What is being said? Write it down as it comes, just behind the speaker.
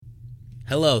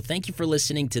Hello, thank you for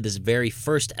listening to this very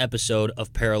first episode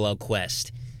of Parallel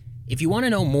Quest. If you want to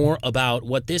know more about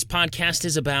what this podcast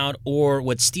is about or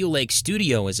what Steel Lake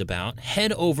Studio is about,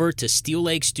 head over to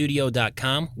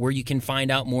steellakestudio.com where you can find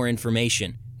out more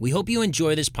information. We hope you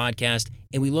enjoy this podcast,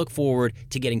 and we look forward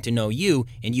to getting to know you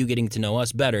and you getting to know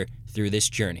us better through this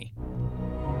journey.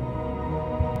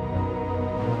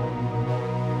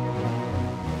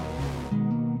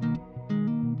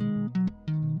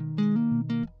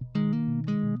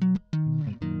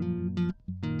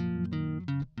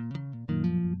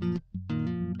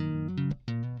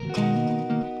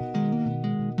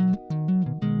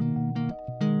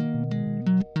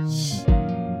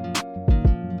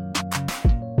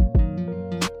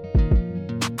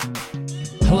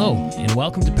 Hello, and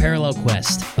welcome to Parallel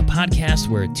Quest, a podcast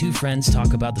where two friends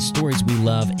talk about the stories we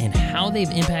love and how they've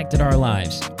impacted our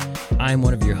lives. I'm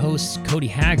one of your hosts, Cody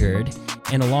Haggard,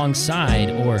 and alongside,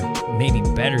 or maybe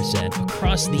better said,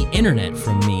 across the internet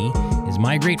from me, is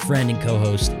my great friend and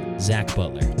co-host, Zach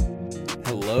Butler.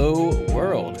 Hello,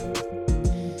 world.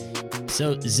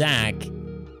 So, Zach,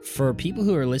 for people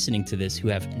who are listening to this who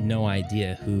have no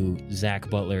idea who Zach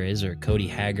Butler is or Cody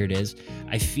Haggard is,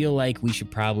 I feel like we should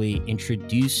probably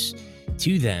introduce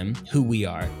to them who we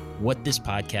are, what this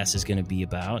podcast is going to be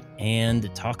about,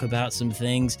 and talk about some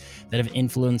things that have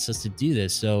influenced us to do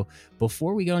this. So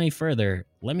before we go any further,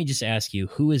 let me just ask you,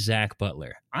 who is Zach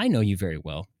Butler? I know you very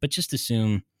well, but just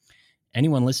assume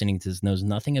anyone listening to this knows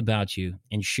nothing about you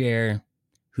and share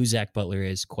who Zach Butler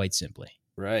is quite simply.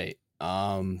 Right.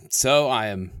 So I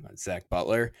am Zach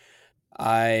Butler.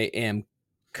 I am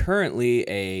currently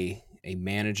a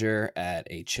manager at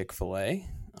a Chick-fil-A.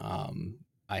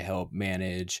 I help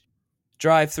manage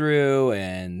drive-through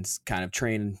and kind of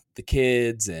train the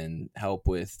kids and help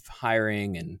with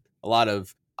hiring and a lot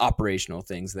of operational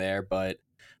things there. But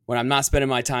when I'm not spending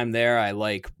my time there, I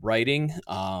like writing.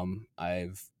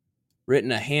 I've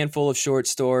written a handful of short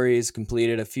stories,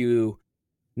 completed a few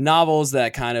novels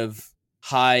that kind of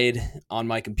hide on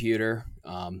my computer.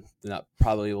 That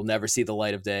probably will never see the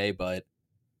light of day, but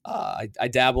I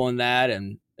dabble in that,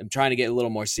 and I'm trying to get a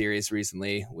little more serious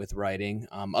recently with writing.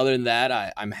 Other than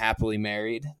that, I'm happily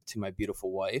married to my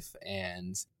beautiful wife,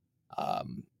 and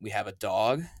we have a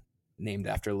dog named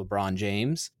after LeBron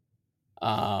James.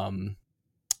 And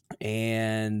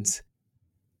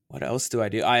what else do I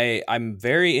do? I'm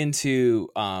very into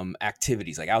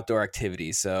activities, like outdoor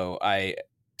activities. So I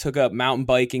took up mountain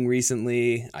biking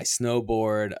recently. I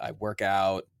snowboard. I work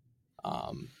out.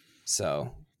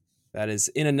 So that is,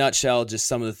 in a nutshell, just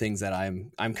some of the things that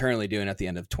I'm currently doing at the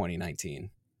end of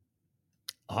 2019.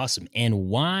 Awesome. And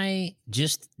why,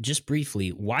 just briefly,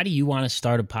 why do you want to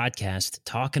start a podcast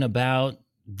talking about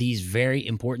these very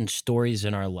important stories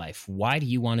in our life? Why do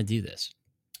you want to do this?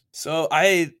 So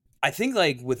I think,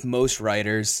 like with most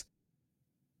writers,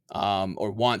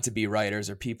 or want to be writers,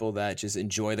 or people that just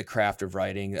enjoy the craft of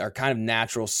writing, are kind of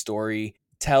natural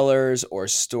storytellers or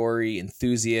story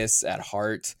enthusiasts at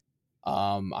heart.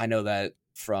 I know that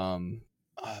from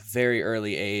a very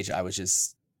early age, I was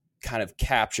just kind of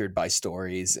captured by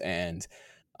stories. And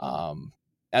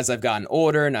as I've gotten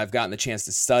older and I've gotten the chance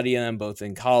to study them, both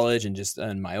in college and just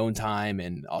in my own time,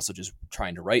 and also just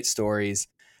trying to write stories,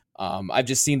 I've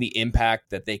just seen the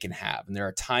impact that they can have. And there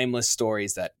are timeless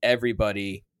stories that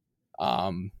everybody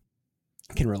can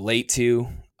relate to.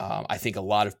 I think a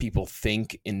lot of people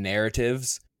think in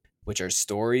narratives, which are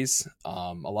stories.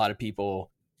 A lot of people,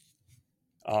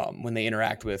 when they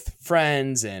interact with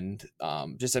friends and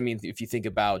if you think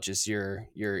about just your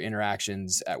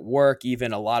interactions at work,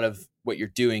 even a lot of what you're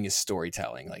doing is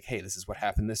storytelling. Like, hey, this is what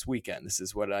happened this weekend. This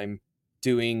is what I'm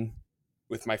doing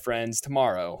with my friends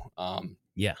tomorrow.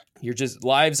 Your just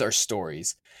lives are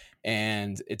stories.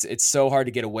 And it's so hard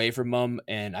to get away from them,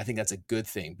 and I think that's a good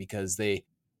thing, because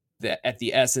at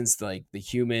the essence, like, the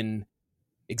human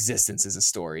existence is a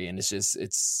story, and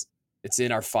it's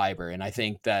in our fiber. And I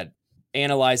think that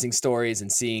analyzing stories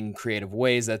and seeing creative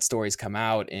ways that stories come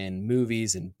out in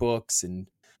movies and books and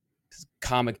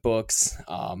comic books,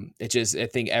 I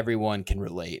think everyone can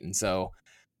relate. And so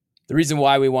the reason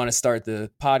why we want to start the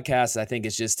podcast, I think,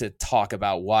 is just to talk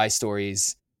about why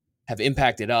stories have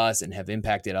impacted us and have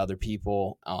impacted other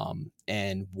people,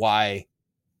 and why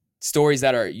stories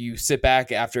that you sit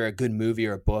back after a good movie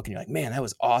or a book and you're like, man, that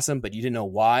was awesome, but you didn't know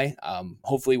why.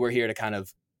 Hopefully we're here to kind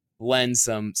of lend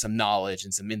some knowledge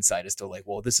and some insight as to, like,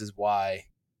 well, this is why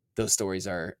those stories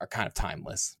are kind of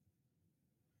timeless.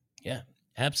 Yeah,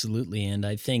 absolutely. And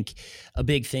I think a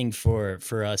big thing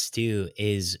for us too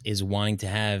is wanting to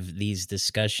have these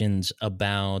discussions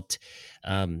about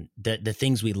the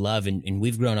things we love. And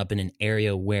we've grown up in an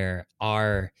area where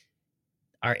our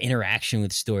our interaction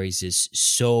with stories is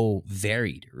so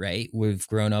varied, right? We've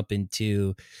grown up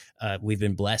into, we've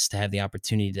been blessed to have the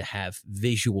opportunity to have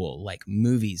visual, like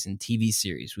movies and TV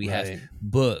series. We have Right.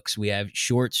 books, we have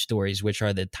short stories, which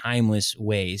are the timeless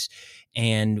ways.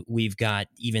 And we've got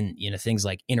even, things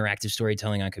like interactive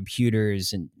storytelling on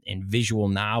computers and visual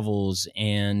novels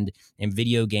and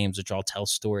video games, which all tell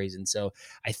stories. And so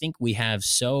I think we have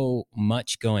so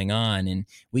much going on, and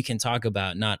we can talk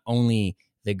about not only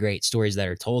the great stories that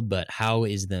are told, but how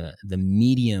is the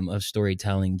medium of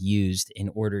storytelling used in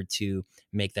order to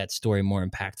make that story more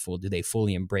impactful? Do they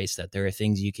fully embrace that there are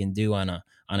things you can do on a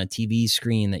TV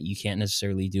screen that you can't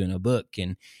necessarily do in a book,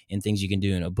 and things you can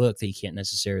do in a book that you can't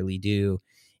necessarily do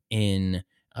in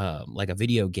like a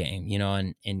video game,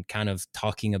 and kind of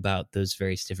talking about those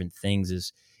various different things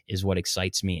is what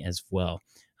excites me as well,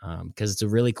 because it's a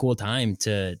really cool time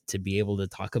to be able to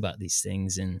talk about these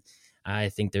things. And I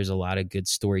think there's a lot of good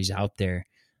stories out there.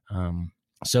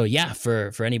 So yeah,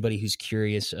 for anybody who's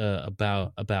curious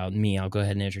about me, I'll go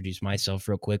ahead and introduce myself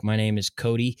real quick. My name is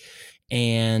Cody,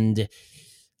 and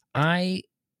I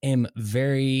am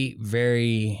very,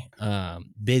 very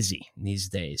busy these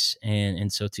days,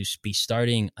 and so to be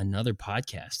starting another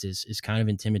podcast is kind of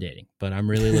intimidating. But I'm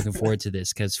really looking forward to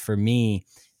this, because for me,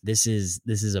 this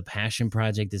is a passion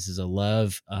project. This is a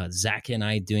love. Zach and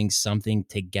I doing something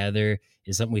together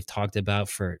is something we've talked about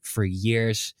for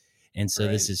years, and so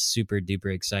Right. this is super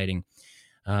duper exciting.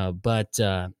 But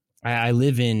I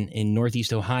live in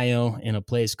Northeast Ohio in a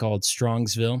place called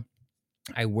Strongsville.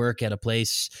 I work at a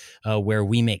place where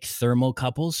we make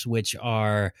thermocouples, which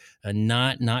are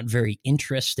not very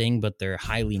interesting, but they're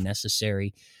highly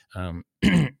necessary.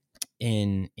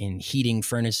 In heating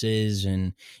furnaces,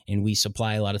 and we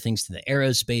supply a lot of things to the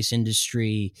aerospace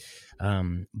industry.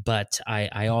 But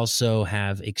I also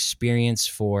have experience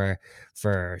for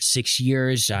 6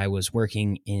 years. I was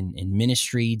working in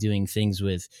ministry, doing things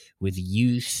with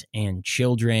youth and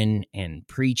children and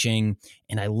preaching.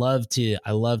 And I love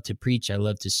to preach. I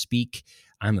love to speak.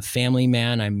 I'm a family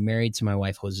man. I'm married to my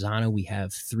wife, Hosanna. We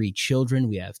have 3 children.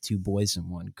 We have 2 boys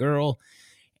and 1 girl,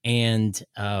 and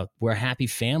we're a happy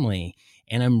family.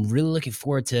 And I'm really looking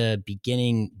forward to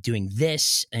beginning doing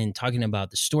this and talking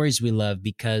about the stories we love,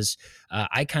 because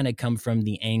I kind of come from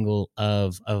the angle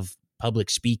of public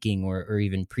speaking, or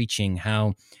even preaching,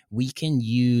 how we can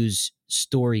use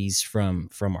stories from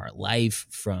our life,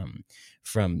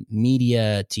 from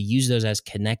media, to use those as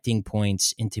connecting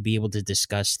points, and to be able to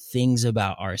discuss things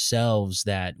about ourselves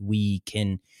that we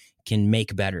can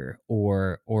make better,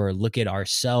 or look at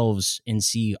ourselves and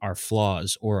see our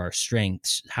flaws or our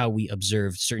strengths, how we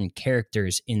observe certain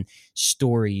characters in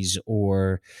stories,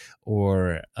 or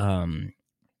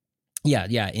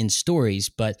in stories,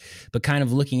 but kind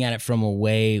of looking at it from a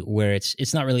way where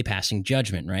it's not really passing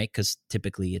judgment, right? Because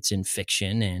typically it's in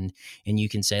fiction, and you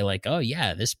can say like, oh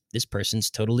yeah, this person's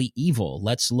totally evil.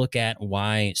 Let's look at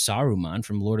why Saruman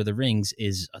from Lord of the Rings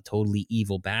is a totally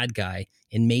evil bad guy,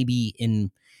 and maybe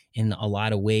in a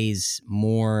lot of ways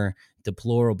more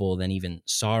deplorable than even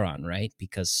Sauron, right?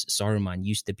 Because Saruman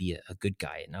used to be a good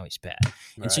guy, and now he's bad.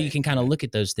 And so you can kind of look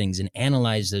at those things and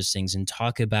analyze those things and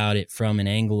talk about it from an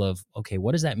angle of, okay,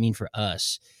 what does that mean for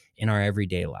us in our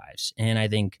everyday lives? And I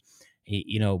think,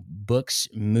 books,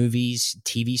 movies,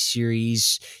 TV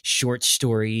series, short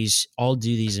stories, all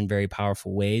do these in very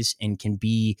powerful ways, and can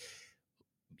be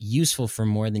useful for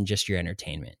more than just your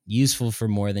entertainment, useful for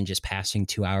more than just passing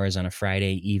 2 hours on a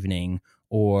Friday evening,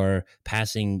 or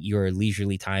passing your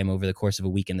leisurely time over the course of a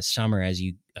week in the summer as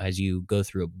you go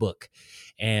through a book.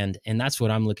 And that's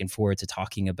what I'm looking forward to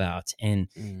talking about, and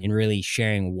really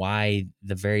sharing why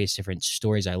the various different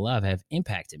stories I love have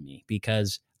impacted me,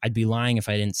 because I'd be lying if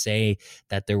I didn't say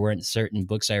that there weren't certain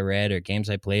books I read or games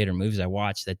I played or movies I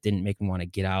watched that didn't make me want to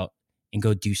get out and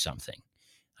go do something.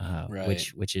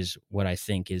 Which is what I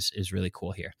think is really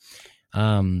cool here.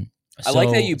 I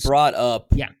like that you brought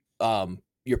up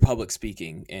your public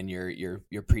speaking and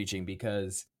your preaching,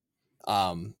 because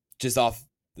just off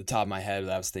the top of my head,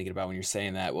 what I was thinking about when you're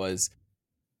saying that was,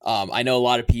 I know a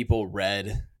lot of people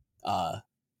read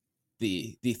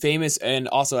the famous and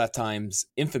also at times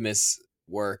infamous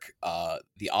work,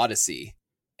 The Odyssey,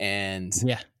 and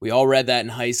we all read that in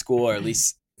high school, or at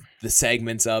least the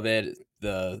segments of it.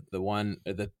 The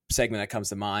segment that comes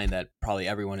to mind that probably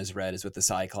everyone has read is with the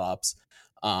Cyclops.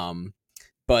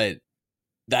 But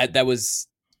that was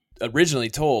originally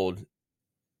told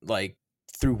like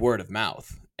through word of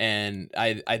mouth. And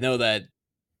I know that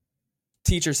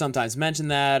teachers sometimes mention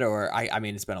that, or I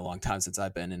mean, it's been a long time since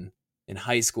I've been in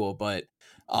high school, but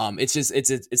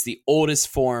it's the oldest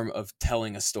form of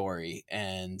telling a story.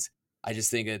 And I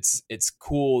just think it's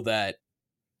cool that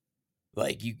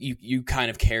like you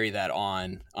kind of carry that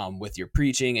on with your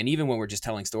preaching, and even when we're just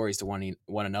telling stories to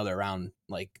one another around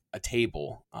like a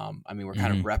table. I mean, we're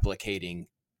kind of replicating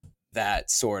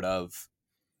that sort of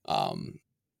um,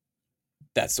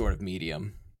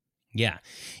 medium. Yeah.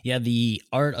 Yeah. The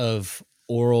art of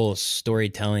oral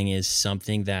storytelling is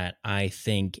something that I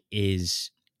think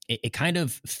it kind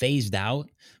of phased out,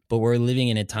 but we're living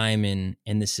in a time and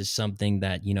this is something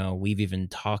that, we've even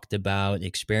talked about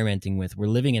experimenting with. We're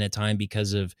living in a time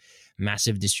because of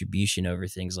massive distribution over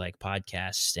things like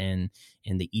podcasts and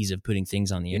the ease of putting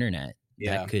things on the internet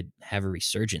that could have a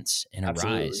resurgence and a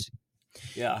rise.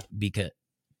 Yeah.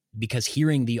 Because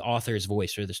hearing the author's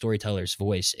voice or the storyteller's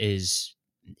voice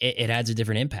it adds a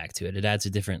different impact to it. It adds a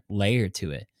different layer to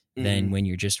it than when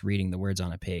you're just reading the words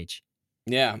on a page.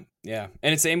 Yeah. Yeah.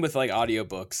 And it's same with like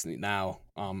audiobooks now,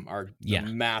 are a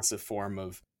massive form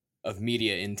of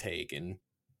media intake. And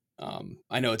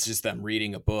I know it's just them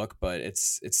reading a book, but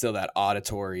it's still that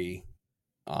auditory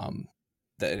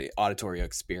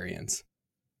experience.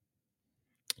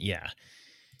 Yeah.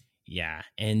 Yeah.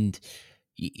 And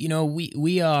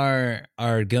we are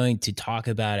going to talk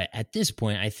about it at this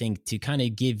point, I think, to kind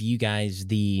of give you guys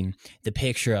the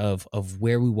picture of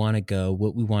where we want to go,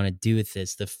 what we want to do with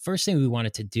this. The first thing we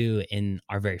wanted to do in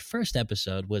our very first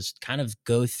episode was kind of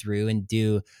go through and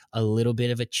do a little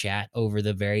bit of a chat over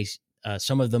the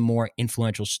some of the more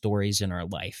influential stories in our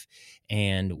life.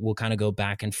 And we'll kind of go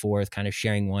back and forth, kind of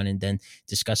sharing one and then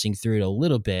discussing through it a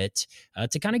little bit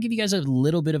to kind of give you guys a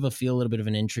little bit of a feel, a little bit of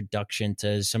an introduction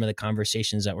to some of the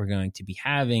conversations that we're going to be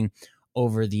having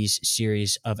over these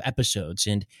series of episodes.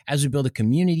 And as we build a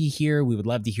community here, we would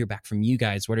love to hear back from you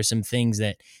guys. What are some things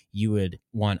that you would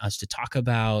want us to talk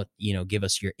about? Give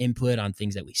us your input on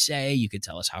things that we say. You could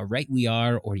tell us how right we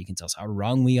are, or you can tell us how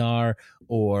wrong we are,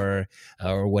 or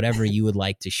whatever you would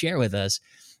like to share with us.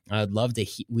 We'd love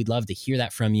to hear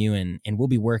that from you, and we'll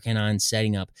be working on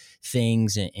setting up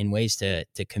things and ways to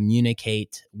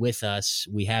communicate with us.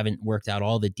 We haven't worked out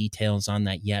all the details on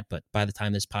that yet, but by the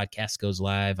time this podcast goes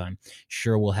live, I'm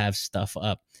sure we'll have stuff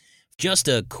up. Just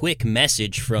a quick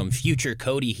message from future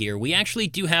Cody here. We actually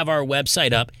do have our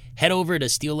website up. Head over to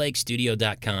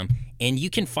steellakestudio.com and you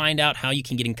can find out how you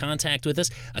can get in contact with us,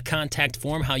 a contact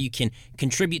form, how you can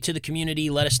contribute to the community.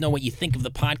 Let us know what you think of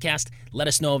the podcast. Let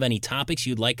us know of any topics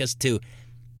you'd like us to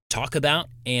talk about,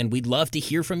 and we'd love to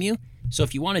hear from you. So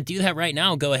if you want to do that right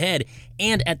now, go ahead.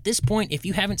 And at this point, if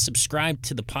you haven't subscribed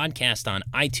to the podcast on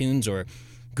iTunes or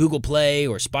Google Play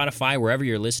or Spotify, wherever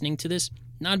you're listening to this,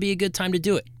 now'd be a good time to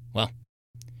do it. Well,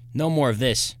 no more of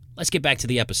this. Let's get back to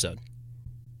the episode.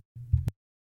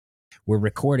 We're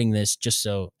recording this, just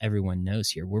so everyone knows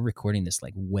here, we're recording this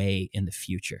like way in the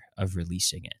future of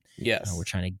releasing it. Yes. We're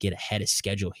trying to get ahead of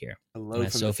schedule here. Hello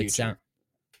from the future.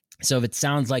 So if it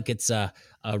sounds like it's a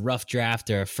rough draft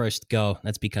or a first go,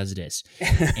 that's because it is.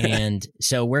 And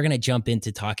so we're going to jump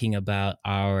into talking about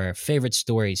our favorite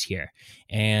stories here.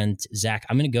 And Zach,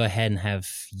 I'm going to go ahead and have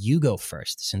you go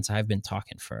first, since I've been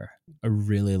talking for a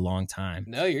really long time.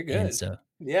 No, you're good. And so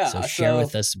share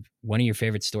with us one of your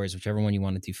favorite stories, whichever one you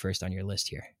want to do first on your list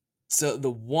here. So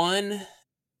the one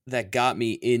that got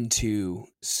me into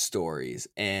stories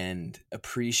and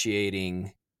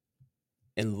appreciating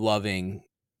and loving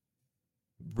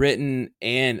written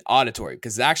and auditory,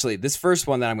 because actually this first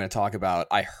one that I'm going to talk about,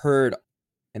 I heard,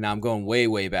 and now I'm going way,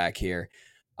 way back here.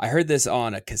 I heard this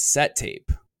on a cassette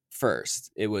tape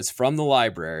first. It was from the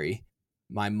library.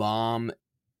 My mom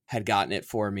had gotten it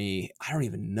for me. I don't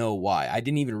even know why. I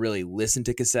didn't even really listen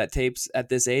to cassette tapes at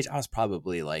this age. I was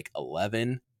probably like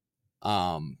 11.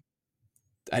 I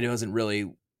wasn't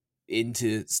really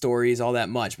into stories all that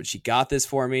much, but she got this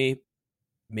for me,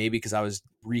 maybe because I was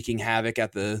wreaking havoc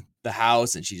at the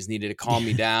house and she just needed to calm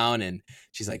me down. And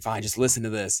she's like, fine, just listen to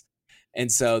this. And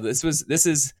so this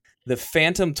is The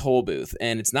Phantom Tollbooth,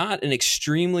 and it's not an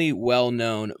extremely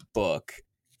well-known book,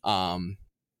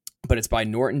 but it's by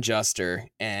Norton Juster,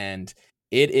 and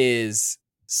it is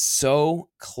so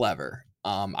clever.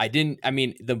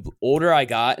 The older I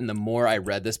got and the more I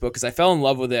read this book, because I fell in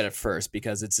love with it at first,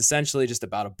 because it's essentially just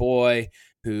about a boy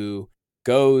who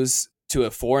goes to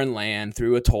a foreign land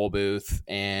through a toll booth,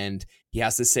 and he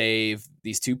has to save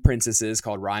these two princesses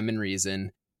called Rhyme and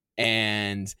Reason.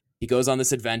 And he goes on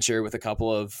this adventure with a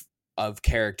couple of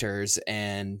characters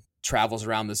and travels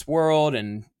around this world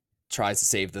and tries to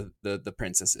save the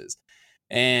princesses.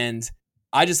 And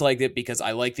I just liked it because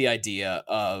I like the idea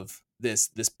of this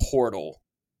portal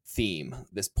theme,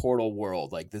 this portal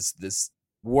world, like this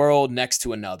world next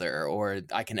to another, or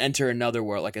I can enter another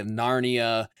world, like a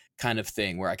Narnia kind of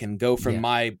thing, where I can go from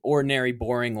my ordinary,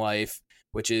 boring life,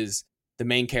 which is the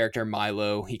main character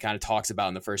Milo, he kind of talks about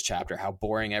in the first chapter how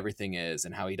boring everything is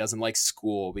and how he doesn't like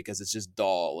school because it's just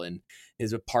dull, and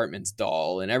his apartment's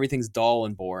dull and everything's dull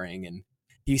and boring. And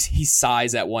he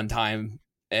sighs at one time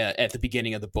at the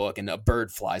beginning of the book, and a bird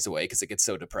flies away because it gets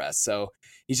so depressed. So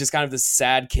he's just kind of this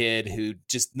sad kid who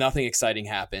just nothing exciting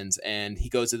happens, and he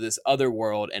goes to this other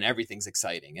world and everything's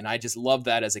exciting. And I just love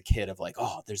that as a kid of like,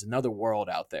 oh, there's another world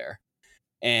out there.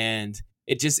 And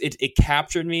it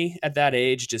captured me at that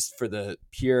age just for the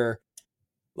pure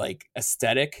like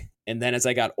aesthetic. And then as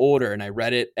I got older and I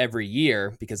read it every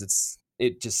year because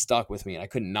it just stuck with me and I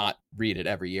couldn't not read it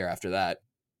every year after that,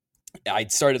 I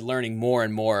started learning more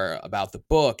and more about the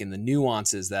book and the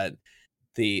nuances that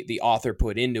the author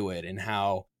put into it, and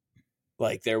how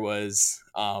like there was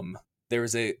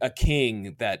a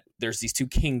king, that there's these two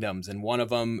kingdoms, and one of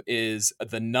them is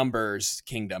the numbers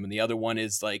kingdom and the other one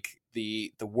is like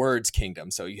the words kingdom.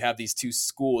 So you have these two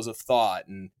schools of thought,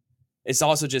 and it's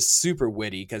also just super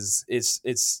witty because it's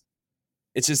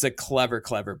just a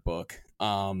clever book.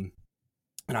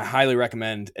 And I highly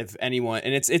recommend if anyone,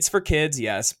 and it's for kids,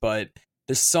 yes, but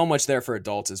there's so much there for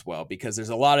adults as well, because there's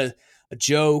a lot of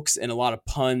jokes and a lot of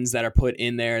puns that are put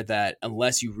in there that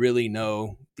unless you really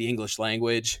know the English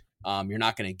language, you're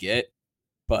not going to get.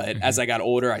 But as I got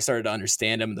older, I started to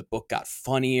understand them. The book got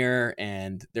funnier,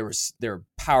 and there were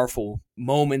powerful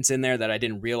moments in there that I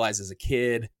didn't realize as a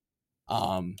kid.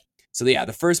 So yeah,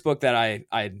 the first book that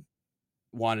I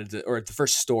wanted to, or the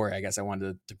first story, I guess I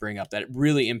wanted to bring up that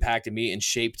really impacted me and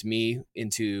shaped me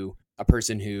into a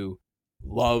person who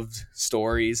loved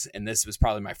stories. And this was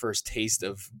probably my first taste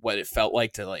of what it felt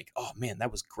like to like, oh man,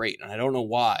 that was great. And I don't know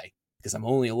why, because I'm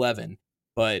only 11,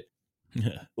 but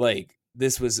like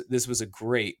this was a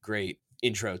great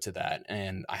intro to that.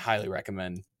 And I highly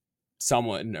recommend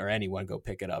someone or anyone go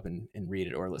pick it up and read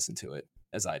it or listen to it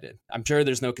as I did. I'm sure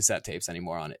there's no cassette tapes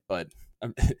anymore on it, but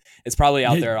it's probably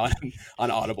out there on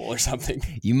Audible or something.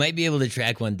 You might be able to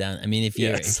track one down. I mean, if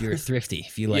you're thrifty,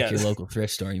 if you like your local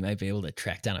thrift store, you might be able to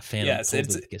track down a Phantom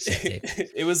cassette tape.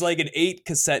 It was like an 8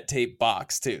 cassette tape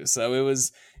box too, so it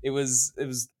was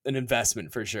an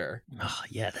investment for sure. Oh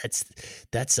yeah,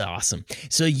 that's awesome.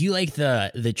 So you like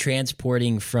the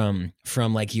transporting from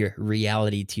like your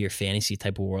reality to your fantasy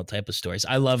type of world type of stories.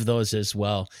 I love those as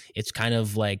well. It's kind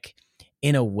of like,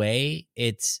 in a way,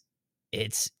 it's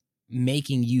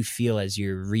making you feel as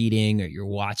you're reading or you're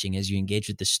watching, as you engage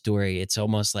with the story. It's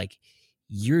almost like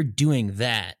you're doing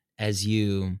that as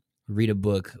you read a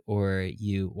book or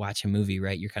you watch a movie,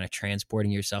 right? You're kind of transporting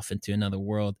yourself into another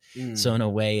world. So in a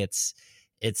way,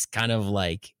 it's kind of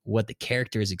like what the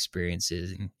character is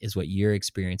experiencing is what you're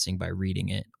experiencing by reading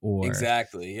it. Or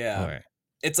exactly, yeah.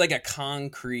 It's like a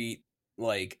concrete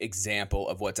like example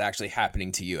of what's actually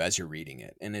happening to you as you're reading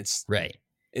it, and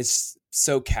it's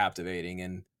so captivating.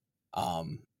 And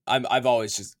I've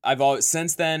always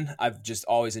since then I've just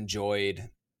always enjoyed,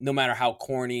 no matter how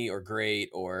corny or great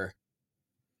or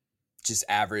just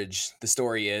average the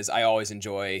story is, I always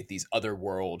enjoy these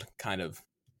otherworld kind of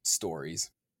stories.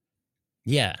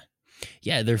 Yeah,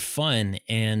 they're fun,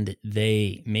 and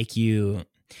they make you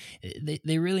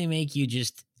they really make you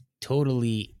just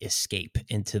totally escape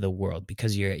into the world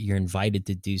because you're invited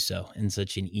to do so in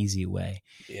such an easy way.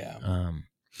 Yeah.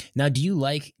 Now, do you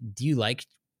like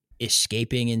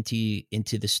escaping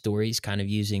into the stories, kind of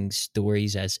using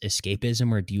stories as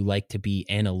escapism, or do you like to be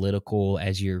analytical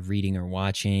as you're reading or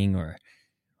watching, or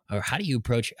how do you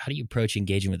approach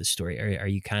engaging with the story? Are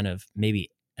you kind of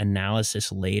maybe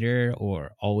analysis later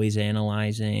or always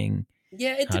analyzing?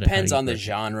 Yeah, it depends on the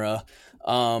genre.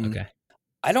 Okay.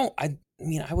 I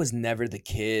mean, I was never the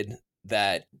kid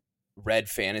that read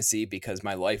fantasy because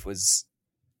my life was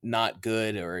not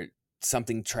good or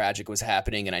something tragic was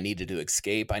happening and I needed to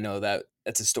escape. I know that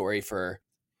that's a story for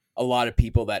a lot of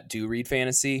people that do read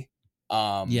fantasy.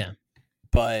 Or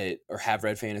have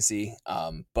read fantasy.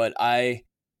 But I've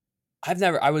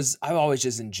always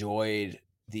just enjoyed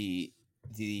the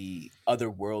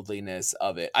otherworldliness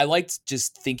of it. I liked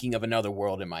just thinking of another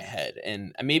world in my head,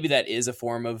 and maybe that is a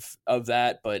form of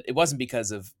that, but it wasn't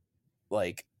because of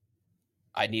like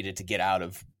I needed to get out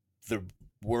of the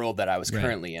world that I was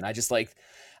currently in.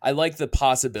 I like the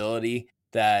possibility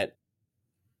that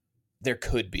there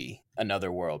could be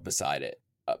another world beside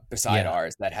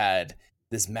ours that had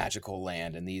this magical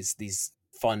land and these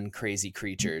fun, crazy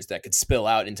creatures that could spill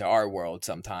out into our world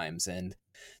sometimes. And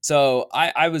so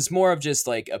I was more of just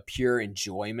like a pure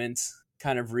enjoyment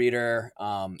kind of reader.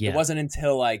 It wasn't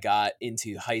until I got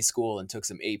into high school and took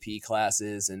some AP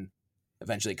classes and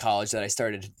eventually college that I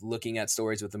started looking at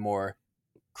stories with a more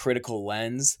critical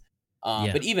lens.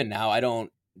 But even now, I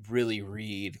don't really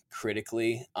read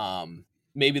critically.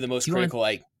 maybe the most critical.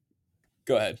 Like,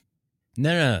 go ahead.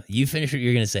 No. You finish what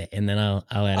you're gonna say, and then I'll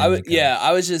add in.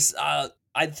 I was just.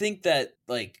 I think that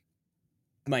like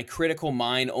my critical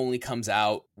mind only comes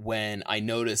out when I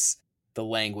notice the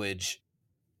language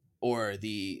or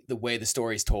the way the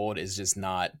story's told is just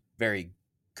not very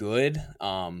good.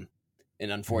 And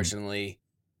unfortunately,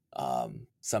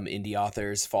 some indie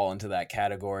authors fall into that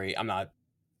category. I'm not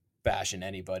bashing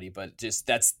anybody, but just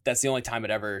that's the only time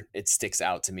it sticks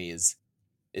out to me is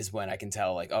when I can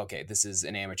tell like, okay, this is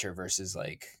an amateur versus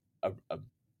like a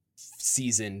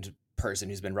seasoned person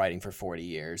who's been writing for 40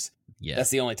 years. Yeah.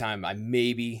 That's the only time I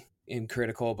maybe am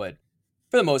critical, but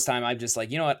for the most time I'm just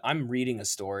like, you know what, I'm reading a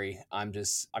story. I'm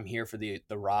here for the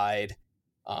ride.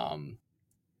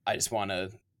 I just want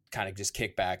to kind of just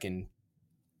kick back and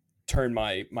turn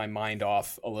my mind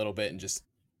off a little bit and just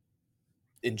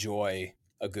enjoy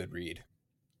a good read.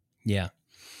 Yeah.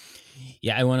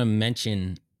 I want to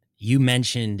mention, you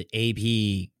mentioned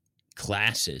AP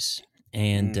classes,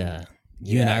 and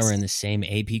you and I were in the same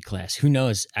AP class. Who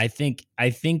knows? I think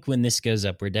when this goes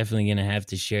up, we're definitely going to have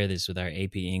to share this with our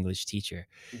AP English teacher.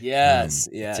 Yes.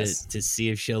 To see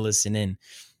if she'll listen in.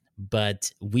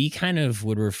 But we kind of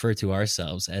would refer to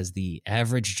ourselves as the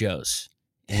average Joes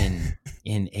in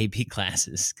AP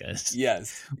classes, because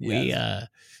we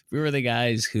were the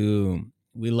guys who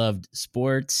we loved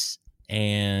sports,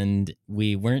 and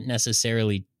we weren't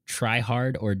necessarily try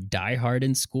hard or die hard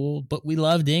in school, but we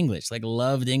loved English,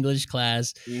 loved English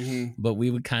class. Mm-hmm. But we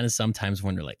would kind of sometimes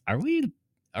wonder, like, are we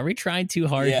trying too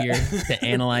hard here to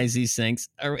analyze these things?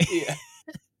 Are we? Yeah.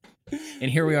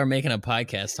 And here we are making a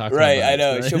podcast talking about it. I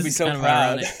know. She'll be so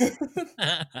proud.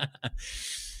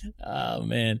 Oh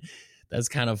man, that's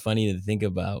kind of funny to think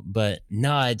about. But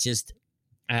no, it just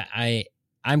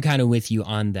I'm kind of with you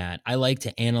on that. I like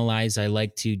to analyze, I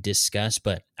like to discuss,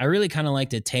 but I really kind of like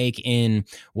to take in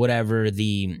whatever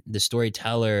the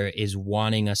storyteller is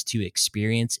wanting us to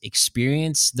experience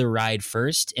the ride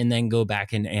first, and then go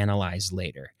back and analyze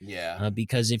later. Yeah.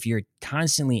 Because if you're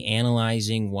constantly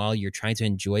analyzing while you're trying to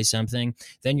enjoy something,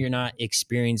 then you're not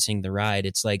experiencing the ride.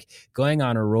 It's like going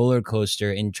on a roller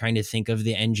coaster and trying to think of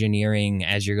the engineering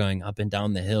as you're going up and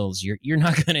down the hills. You're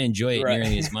not going to enjoy it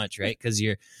nearly as much, right? Because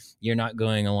you're not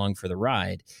going along for the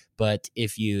ride. But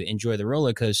if you enjoy the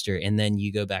roller coaster and then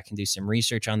you go back and do some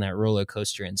research on that roller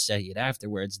coaster and study it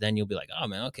afterwards, then you'll be like, oh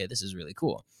man, okay, this is really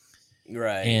cool.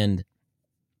 Right. And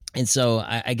so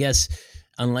I guess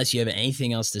unless you have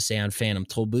anything else to say on Phantom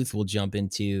Tollbooth, we'll jump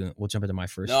into my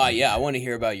first. No, yeah, I want to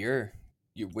hear about your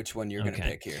which one you're going to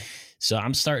pick here. So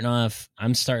I'm starting off.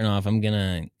 I'm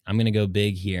gonna go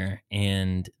big here,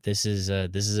 and this is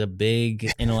a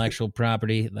big intellectual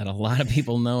property that a lot of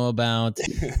people know about,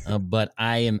 but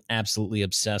I am absolutely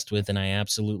obsessed with, and I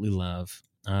absolutely love.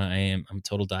 I'm a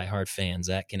total diehard fan.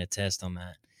 Zach can attest on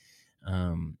that.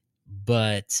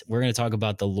 But we're gonna talk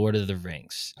about the Lord of the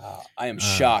Rings. I am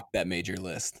shocked that made your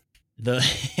list. Yeah.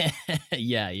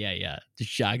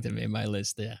 Shocked it made my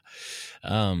list. Yeah.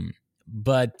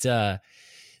 But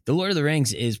The Lord of the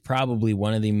Rings is probably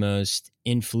one of the most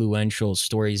influential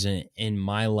stories in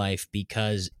my life,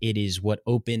 because it is what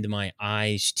opened my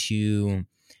eyes to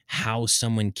how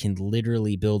someone can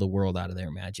literally build a world out of their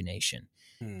imagination.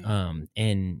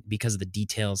 And because of the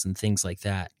details and things like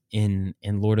that in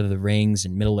Lord of the Rings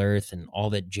and Middle Earth and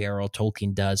all that J.R.R.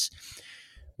 Tolkien does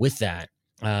with that.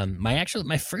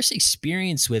 My first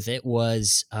experience with it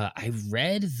was I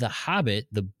read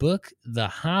the book The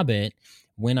Hobbit,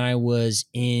 when I was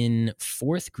in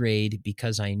 4th grade,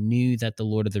 because I knew that the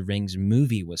Lord of the Rings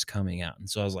movie was coming out. And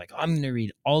so I was like, I'm going to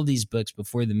read all these books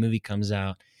before the movie comes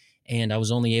out. And I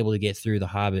was only able to get through The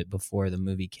Hobbit before the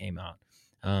movie came out.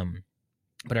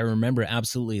 But I remember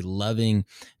absolutely loving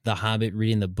The Hobbit,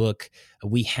 reading the book.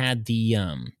 We had the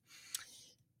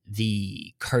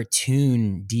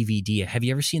cartoon DVD. Have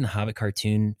you ever seen the Hobbit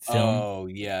cartoon film? Oh,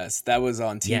 yes. That was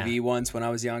on TV once when I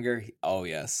was younger. Oh,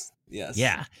 yes. Yes.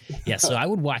 Yeah. So I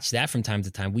would watch that from time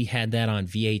to time. We had that on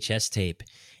VHS tape,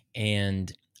 and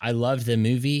I loved the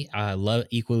movie. I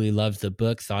equally loved the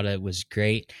book, thought it was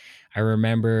great. I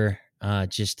remember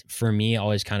just for me,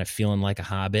 always kind of feeling like a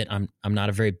hobbit. I'm not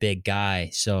a very big guy,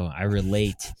 so I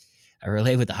relate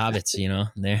with the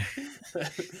hobbits, they're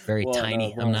very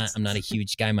tiny. I'm not a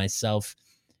huge guy myself.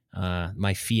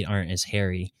 My feet aren't as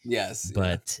hairy. Yes.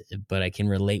 But I can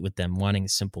relate with them wanting a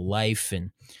simple life,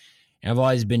 and I've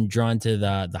always been drawn to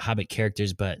the Hobbit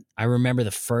characters. But I remember the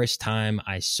first time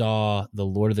I saw the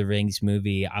Lord of the Rings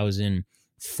movie, I was in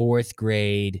 4th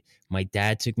grade. My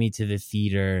dad took me to the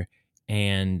theater,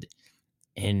 and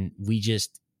we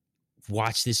just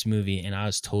watched this movie, and I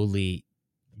was totally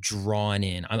drawn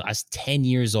in. I was 10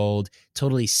 years old,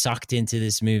 totally sucked into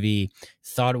this movie,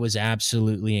 thought it was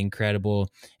absolutely incredible.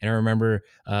 And I remember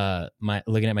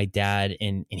looking at my dad,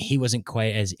 and he wasn't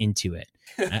quite as into it.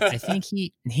 I think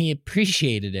he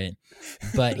appreciated it,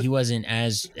 but he wasn't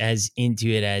as into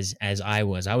it as I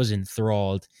was. I was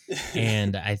enthralled,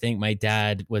 and I think my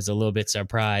dad was a little bit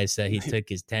surprised that he took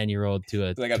his 10-year-old to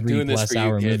a like, 3+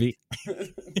 hour movie.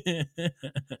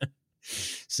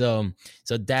 So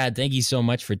Dad, thank you so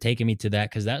much for taking me to that,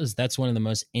 because that's one of the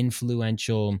most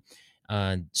influential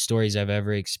stories I've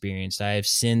ever experienced. I have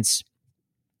since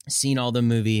seen all the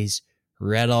movies,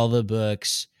 read all the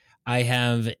books. I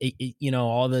have,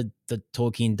 all the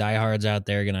Tolkien diehards out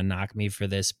there are going to knock me for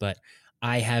this, but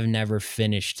I have never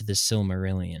finished the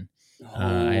Silmarillion.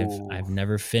 I've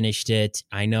never finished it.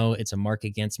 I know it's a mark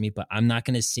against me, but I'm not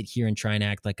going to sit here and try and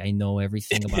act like I know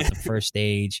everything about the first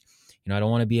age. I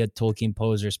don't want to be a Tolkien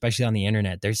poser, especially on the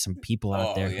internet. There's some people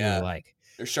out there who are like,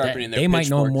 they're sharpening their they might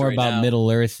know more right about now. Middle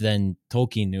Earth than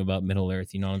Tolkien knew about Middle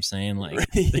Earth. You know what I'm saying? Like,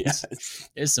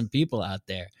 there's some people out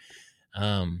there.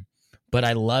 But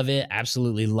I love it.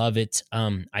 Absolutely love it.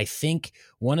 I think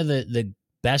one of the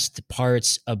best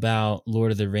parts about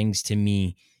Lord of the Rings to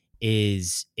me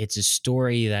is it's a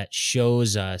story that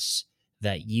shows us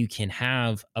that you can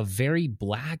have a very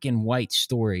black and white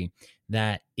story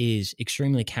that is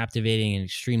extremely captivating and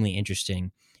extremely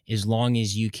interesting, as long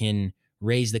as you can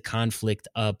raise the conflict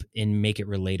up and make it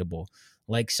relatable.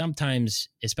 Like, sometimes,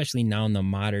 especially now in the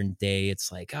modern day,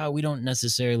 it's like, oh, we don't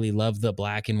necessarily love the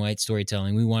black and white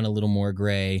storytelling. We want a little more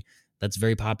gray. That's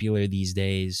very popular these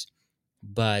days.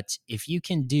 But if you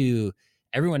can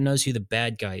everyone knows who the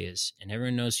bad guy is, and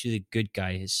everyone knows who the good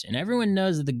guy is, and everyone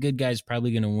knows that the good guy is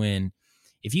probably going to win.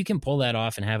 If you can pull that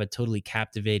off and have a totally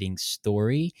captivating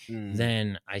story,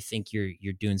 then I think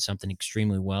you're doing something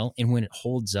extremely well. And when it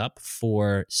holds up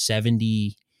for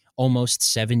almost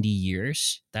 70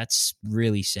 years, that's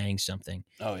really saying something.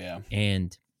 Oh yeah.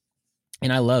 And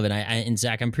I love it. And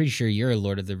Zach, I'm pretty sure you're a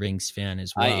Lord of the Rings fan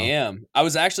as well. I am. I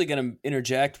was actually going to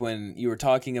interject when you were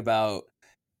talking about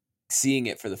seeing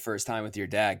it for the first time with your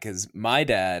dad, because my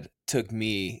dad took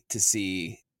me to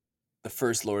see the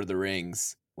first Lord of the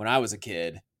Rings when I was a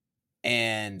kid,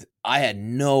 and I had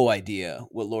no idea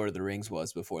what Lord of the Rings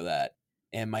was before that.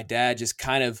 And my dad just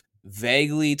kind of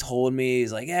vaguely told me,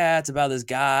 he's like, yeah, it's about this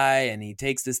guy, and he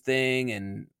takes this thing,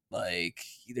 and like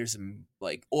there's some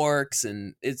like orcs,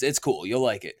 and it's cool, you'll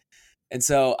like it. And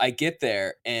so I get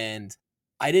there, and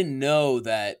I didn't know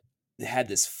that they had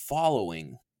this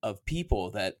following of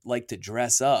people that like to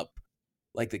dress up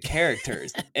like the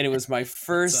characters. And it was my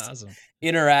first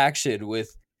interaction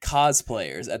with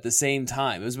cosplayers at the same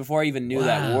time. It was before I even knew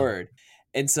that word.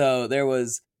 And so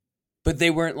but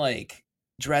they weren't like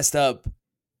dressed up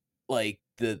like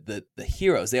the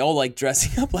heroes. They all like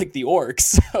dressing up like the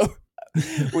orcs. So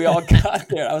we all got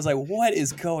there. I was like, what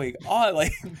is going on?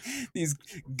 Like, these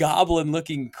goblin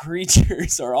looking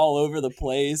creatures are all over the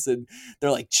place, and they're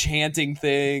like chanting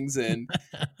things. And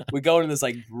we go into this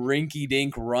like rinky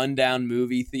dink rundown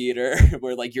movie theater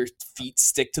where like your feet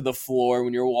stick to the floor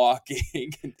when you're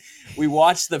walking. And we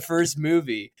watched the first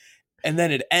movie, and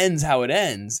then it ends how it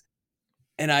ends.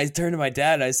 And I turned to my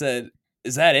dad and I said,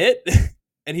 is that it?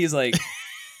 And he's like,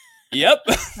 yep.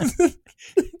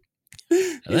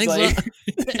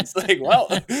 It's like, well,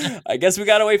 I guess we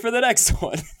gotta wait for the next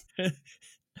one.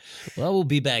 Well, we'll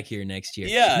be back here next year.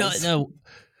 Yeah. No.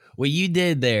 What you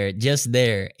did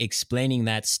there, explaining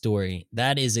that story,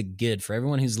 that is for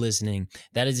everyone who's listening,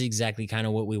 that is exactly kind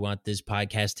of what we want this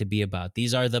podcast to be about.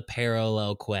 These are the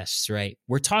parallel quests, right?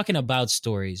 We're talking about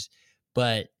stories,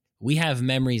 but we have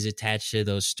memories attached to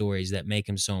those stories that make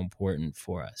them so important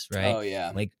for us, right? Oh,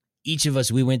 yeah. Like, each of us,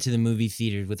 we went to the movie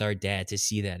theater with our dad to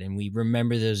see that, and we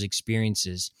remember those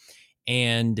experiences.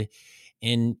 And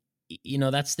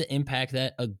that's the impact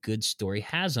that a good story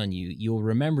has on you. You'll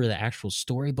remember the actual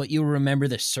story, but you'll remember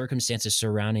the circumstances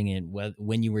surrounding it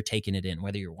when you were taking it in,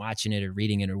 whether you're watching it or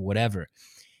reading it or whatever.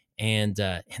 And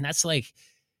that's why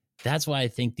I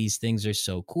think these things are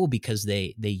so cool, because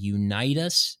they unite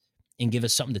us and give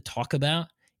us something to talk about,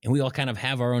 and we all kind of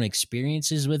have our own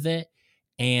experiences with it.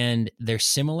 And they're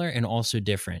similar and also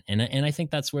different. And I think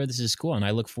that's where this is cool. And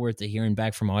I look forward to hearing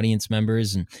back from audience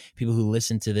members and people who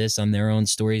listen to this on their own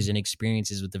stories and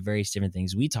experiences with the various different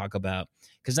things we talk about,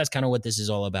 because that's kind of what this is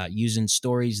all about, using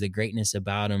stories, the greatness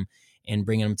about them, and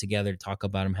bringing them together to talk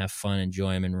about them, have fun,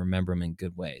 enjoy them, and remember them in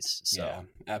good ways. So, yeah,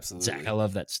 absolutely. Zach, I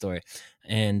love that story.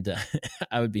 And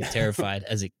I would be terrified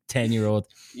as a 10-year-old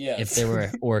if there were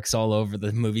orcs all over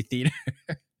the movie theater.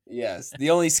 Yes. The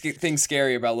only thing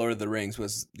scary about Lord of the Rings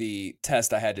was the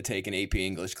test I had to take in AP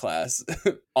English class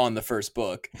on the first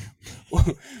book,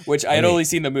 which I had Wait, only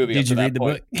seen the movie up did to you that read the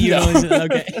point. book? You No. always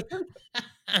okay.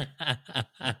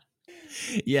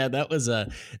 Yeah, that was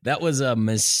a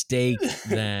mistake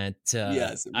that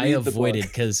Yes. I Read the book. avoided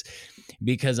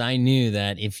because I knew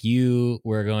that if you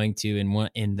were going to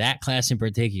in that class in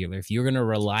particular, if you were going to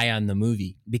rely on the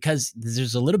movie, because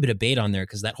there's a little bit of bait on there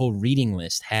because that whole reading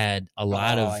list had a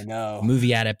lot Oh, of I know.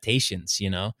 movie adaptations,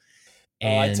 Oh,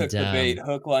 I and took the bait,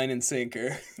 hook, line, and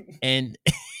sinker. and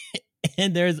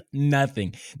and there's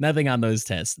nothing on those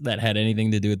tests that had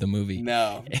anything to do with the movie,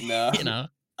 No, no. you know.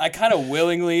 I kind of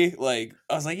willingly, I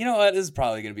was like, you know what, this is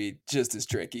probably going to be just as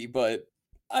tricky, but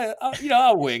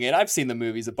I'll wing it. I've seen the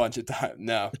movies a bunch of times.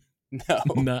 No, no,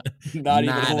 Not, not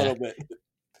even a nada. little bit.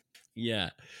 Yeah.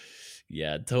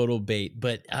 Yeah, total bait.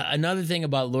 But another thing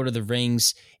about Lord of the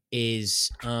Rings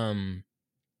is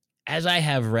as I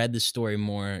have read the story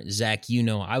more, Zach,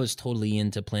 I was totally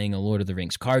into playing a Lord of the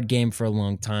Rings card game for a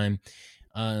long time.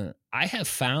 I have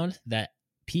found that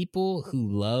people who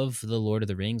love the Lord of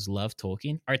the Rings, love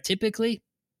Tolkien, are typically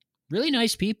really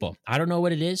nice people. I don't know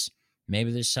what it is.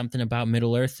 Maybe there's something about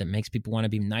Middle Earth that makes people want to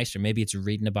be nicer. Maybe it's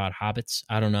reading about hobbits.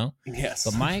 I don't know. Yes.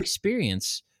 But my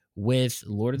experience with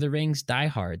Lord of the Rings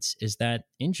diehards is that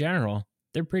in general,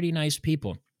 they're pretty nice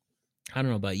people. I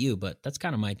don't know about you, but that's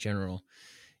kind of my general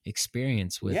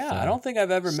experience with I don't think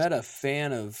I've ever met a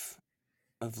fan of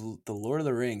the Lord of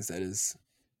the Rings that is.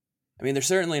 I mean, they're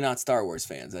certainly not Star Wars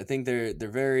fans. I think they're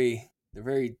very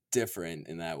different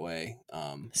in that way.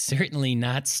 Certainly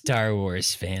not Star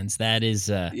Wars fans. That is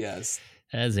Yes.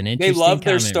 that is an They interesting love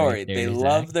their comment story. right there, They Zach.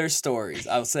 love their stories.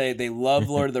 I'll say they love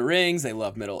Lord of the Rings. They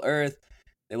love Middle Earth.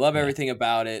 They love Yeah. everything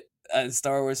about it.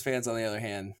 Star Wars fans, on the other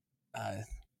hand,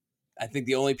 I think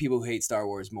the only people who hate Star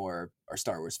Wars more are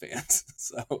Star Wars fans.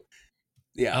 So,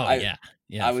 yeah, Oh yeah.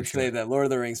 Yeah, I for would say sure. that Lord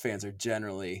of the Rings fans are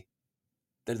generally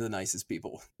they're the nicest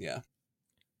people. Yeah.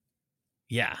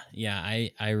 Yeah,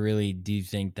 I really do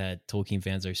think that Tolkien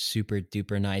fans are super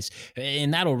duper nice.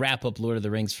 And that'll wrap up Lord of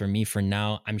the Rings for me for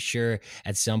now. I'm sure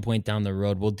at some point down the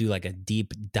road we'll do like a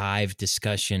deep dive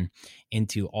discussion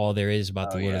into all there is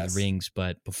about Oh, the Lord of the yes. Rings.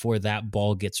 But before that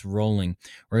ball gets rolling,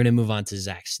 we're gonna move on to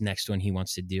Zach's next one he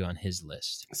wants to do on his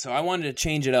list. So I wanted to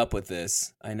change it up with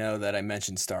this. I know that I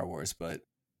mentioned Star Wars, but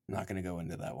I'm not going to go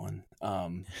into that one.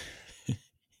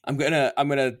 I'm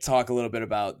gonna talk a little bit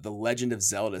about the Legend of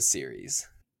Zelda series,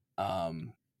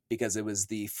 because it was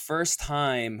the first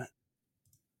time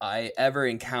I ever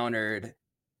encountered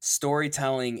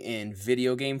storytelling in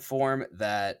video game form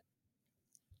that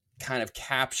kind of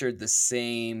captured the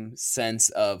same sense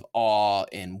of awe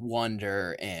and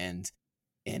wonder and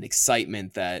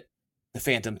excitement that the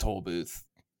Phantom Tollbooth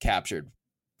captured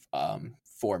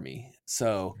for me.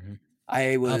 So Mhm. I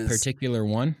A was particular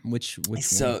one? Which one?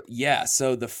 so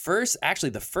the first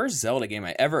Zelda game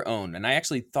I ever owned, and I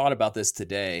actually thought about this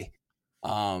today,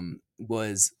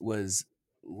 was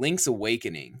Link's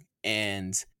Awakening.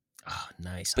 And Oh,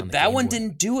 nice. On but the that Game one Boy.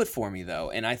 didn't do it for me though.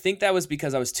 And I think that was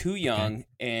because I was too young,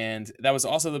 and that was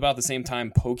also about the same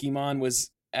time Pokemon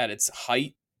was at its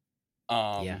height.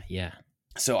 Yeah.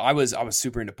 So I was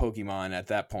super into Pokemon at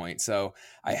that point. So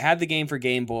I had the game for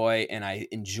Game Boy and I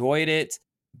enjoyed it,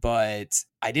 but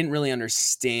I didn't really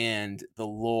understand the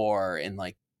lore and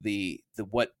like the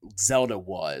what Zelda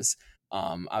was.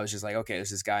 I was just like, okay, there's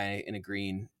this guy in a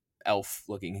green elf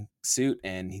looking suit,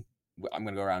 and I'm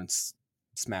gonna go around and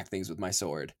smack things with my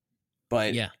sword.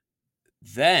 But Yeah.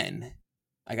 then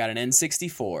I got an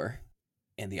N64,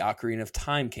 and the Ocarina of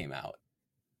Time came out,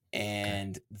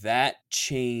 and that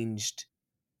changed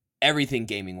everything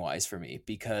gaming wise for me,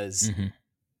 because Mm-hmm.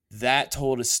 that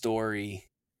told a story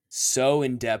so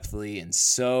in depthly and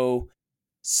so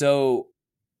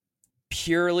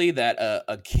purely that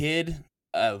a kid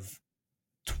of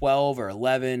 12 or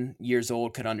 11 years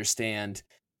old could understand,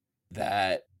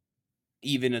 that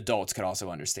even adults could also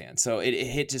understand. So it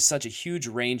hit just such a huge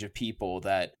range of people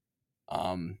that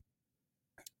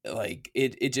like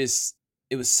it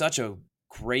was such a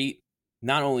great,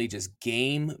 not only just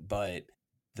game, but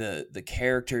the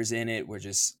characters in it were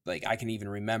just like, I can even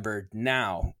remember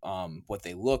now what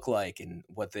they look like and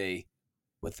what they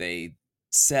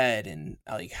said, and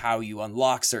like how you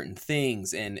unlock certain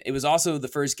things. And it was also the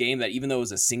first game that, even though it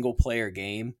was a single player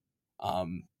game,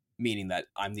 meaning that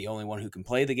I'm the only one who can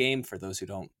play the game, for those who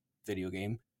don't video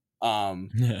game,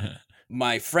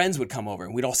 my friends would come over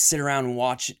and we'd all sit around and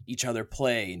watch each other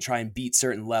play and try and beat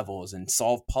certain levels and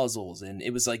solve puzzles. And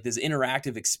it was like this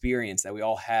interactive experience that we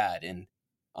all had. And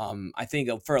I think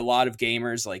for a lot of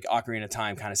gamers, like Ocarina of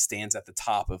Time kind of stands at the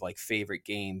top of like favorite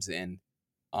games. And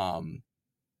Um,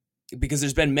 because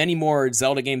there's been many more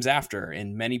Zelda games after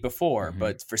and many before, Hmm.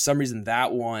 but for some reason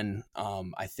that one,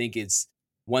 I think it's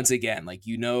once again, like,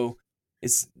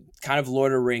 it's kind of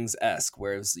Lord of Rings esque,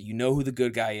 whereas you know who the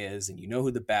good guy is and you know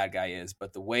who the bad guy is,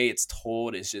 but the way it's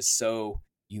told is just so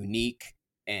unique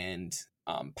and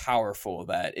powerful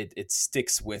that it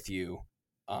sticks with you,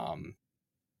 um,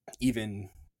 even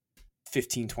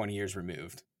 15, 20 years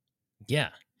removed. Yeah.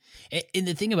 And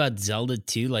the thing about Zelda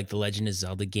too, like the Legend of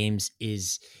Zelda games,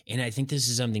 is, and I think this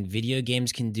is something video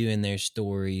games can do in their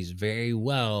stories very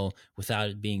well without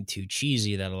it being too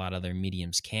cheesy that a lot of other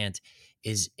mediums can't,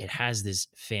 is it has this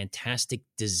fantastic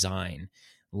design.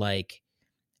 Like,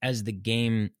 as the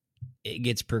game, it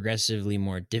gets progressively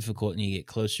more difficult and you get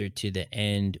closer to the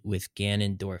end with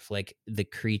Ganondorf, like the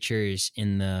creatures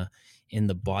in the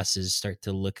bosses start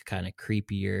to look kind of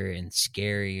creepier and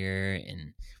scarier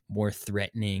and more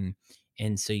threatening.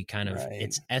 And so you kind of, Right.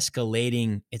 it's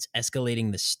escalating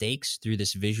the stakes through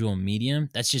this visual medium.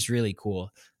 That's just really cool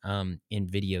in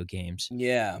video games.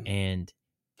 Yeah. And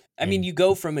I mean, and you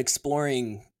go from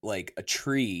exploring like a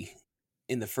tree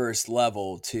in the first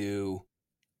level to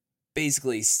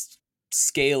basically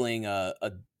scaling a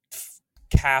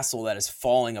castle that is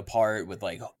falling apart with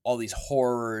like all these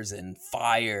horrors and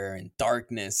fire and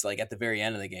darkness, like at the very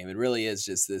end of the game. It really is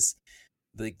just this,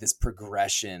 like, this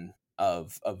progression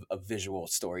of visual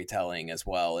storytelling as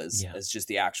well yeah. as just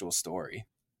the actual story.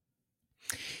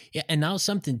 Yeah, and now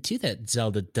something too that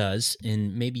Zelda does,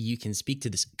 and maybe you can speak to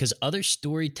this, because other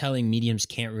storytelling mediums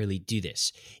can't really do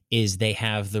this, is they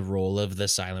have the role of the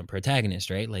silent protagonist,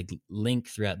 right? Like Link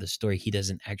throughout the story, he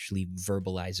doesn't actually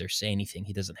verbalize or say anything.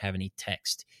 He doesn't have any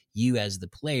text. You as the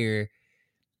player,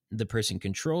 the person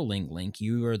controlling Link,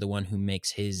 you are the one who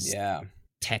makes his Yeah.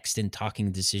 text and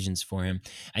talking decisions for him.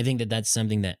 I think that that's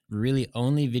something that really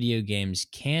only video games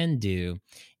can do,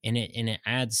 and it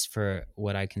adds for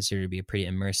what I consider to be a pretty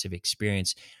immersive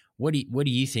experience. What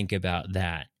do you think about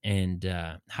that, and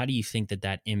how do you think that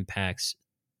that impacts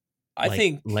I like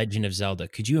think Legend of Zelda?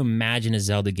 Could you imagine a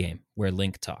Zelda game where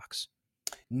Link talks?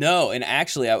 no, and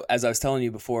actually, as I was telling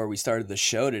you before we started the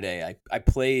show today, I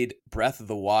played Breath of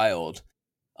the Wild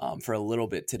for a little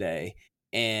bit today,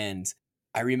 and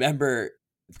I remember,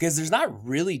 because there's not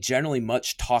really generally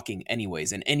much talking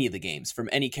anyways in any of the games from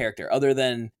any character other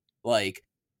than like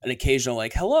an occasional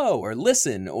like hello or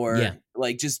listen Yeah, or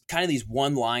like just kind of these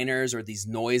one-liners or these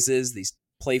noises, these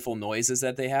playful noises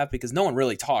that they have, because no one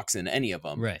really talks in any of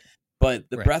them. right, But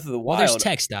the right. Breath of the Well, there's Wild,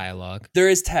 text dialogue. there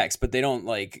is text, but they don't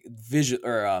like visual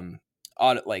or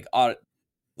audit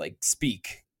like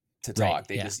speak to Right. talk.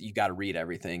 They Yeah. just, you got to read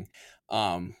everything,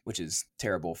 which is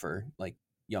terrible for like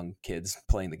young kids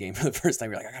playing the game for the first time.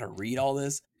 You're like, I got to read all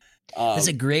this. That's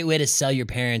a Um, great way to sell your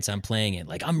parents on playing it.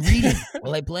 Like, I'm reading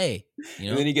while I play, you and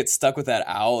know? then you get stuck with that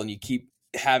owl, and you keep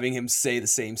having him say the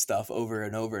same stuff over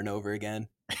and over and over again.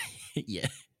 Yeah.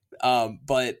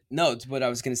 But no, what I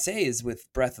was gonna say is with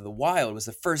Breath of the Wild was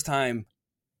the first time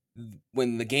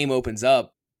when the game opens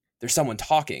up, there's someone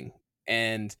talking,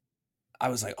 and I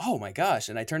was like, oh my gosh.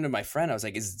 And I turned to my friend. I was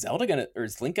like, is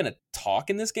Link gonna talk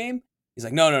in this game? He's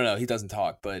like, no, no, no, he doesn't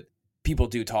talk, but people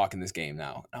do talk in this game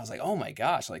now. And I was like, oh my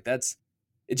gosh, like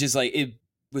it just like, it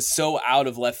was so out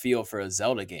of left field for a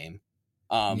Zelda game.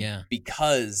 Yeah.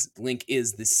 Because Link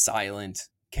is this silent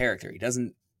character. He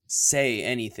doesn't say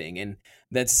anything. And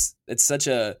that's such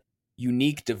a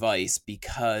unique device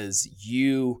because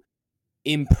you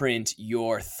imprint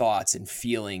your thoughts and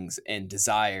feelings and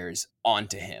desires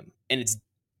onto him. And it's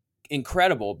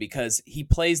incredible because he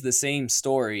plays the same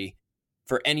story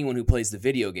for anyone who plays the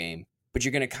video game, but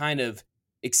you're going to kind of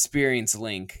experience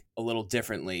Link a little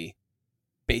differently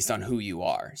based on who you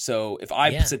are. So if I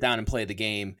Yeah. sit down and play the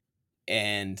game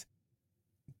and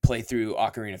play through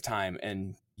Ocarina of Time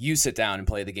and you sit down and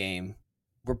play the game,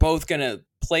 we're both going to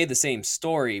play the same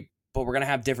story, but we're going to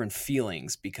have different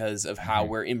feelings because of how Mhm.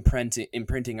 we're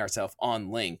imprinting ourselves on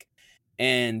Link.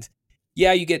 And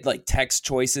yeah, you get like text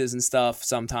choices and stuff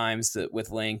sometimes with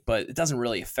Link, but it doesn't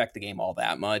really affect the game all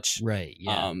that much. Right.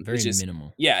 Yeah. It's Very just,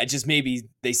 minimal. yeah, it just maybe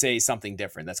they say something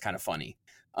different. That's kind of funny.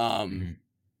 Mhm.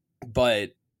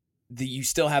 But you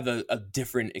still have a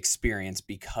different experience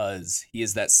because he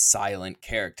is that silent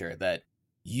character that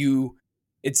you,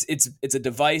 it's a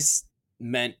device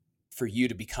meant for you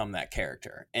to become that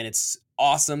character. And it's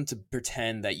awesome to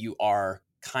pretend that you are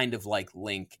kind of like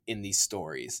Link in these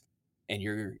stories, and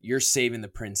you're saving the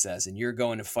princess and you're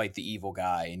going to fight the evil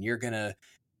guy and you're going to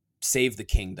save the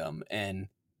kingdom. And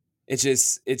it's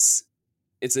just it's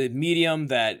a medium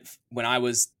that when I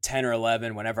was 10 or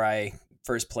 11, whenever I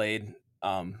first played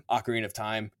Ocarina of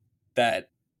Time, that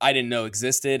I didn't know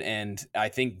existed. And I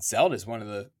think Zelda is one of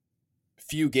the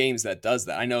few games that does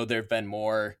that. I know there have been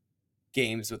more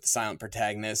games with the silent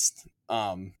protagonist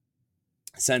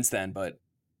since then, but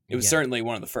it was certainly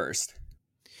one of the first.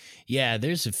 Yeah,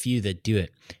 there's a few that do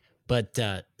it. But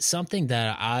something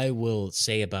that I will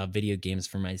say about video games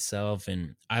for myself,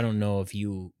 and I don't know if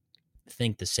you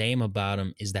think the same about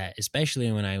them, is that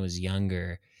especially when I was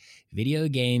younger, video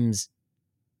games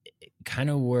kind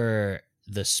of were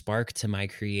the spark to my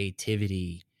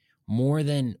creativity more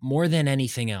than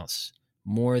anything else,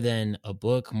 more than a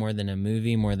book, more than a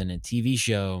movie, more than a TV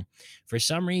show. For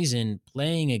some reason,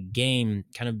 playing a game,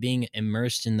 kind of being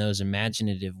immersed in those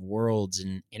imaginative worlds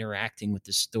and interacting with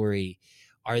the story,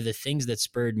 are the things that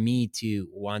spurred me to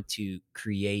want to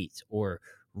create or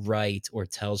write or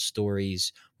tell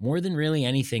stories more than really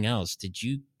anything else. Did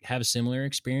you have a similar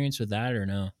experience with that or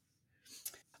no?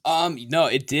 No,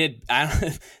 it did.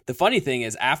 The funny thing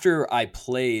is, after I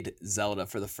played Zelda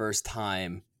for the first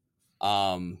time,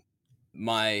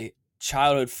 my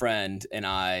childhood friend and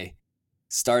I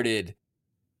started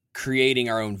creating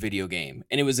our own video game,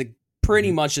 and it was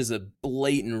pretty much as a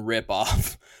blatant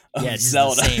ripoff of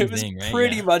Zelda. It was thing, right?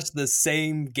 Pretty much the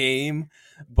same game,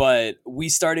 but we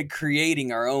started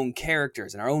creating our own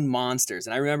characters and our own monsters.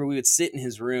 And I remember we would sit in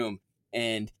his room,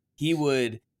 and he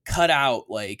would cut out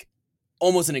like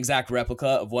almost an exact replica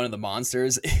of one of the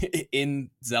monsters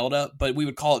in Zelda, but we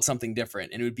would call it something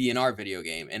different, and it would be in our video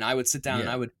game. And I would sit down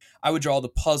and I would draw the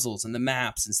puzzles and the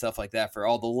maps and stuff like that for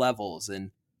all the levels,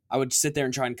 and I would sit there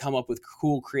and try and come up with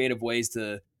cool, creative ways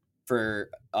for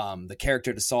the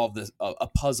character to solve a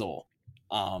puzzle.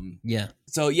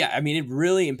 So yeah, I mean, it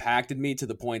really impacted me to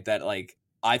the point that like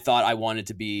I thought I wanted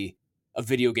to be a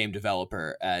video game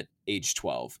developer at age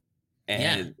 12.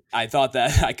 And I thought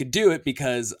that I could do it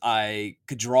because I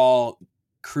could draw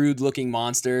crude looking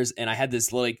monsters, and I had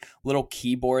this like little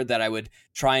keyboard that I would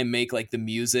try and make like the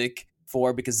music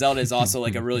for, because Zelda is also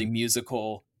like a really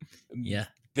musical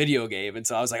video game. And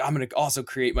so I was like, I'm going to also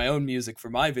create my own music for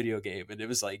my video game. And it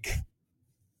was like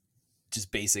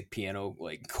just basic piano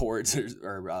like chords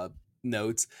or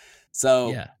notes.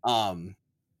 So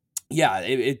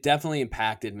it definitely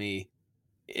impacted me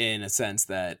in a sense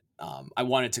that I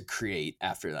wanted to create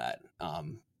after that.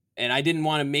 And I didn't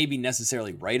want to maybe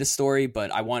necessarily write a story,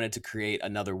 but I wanted to create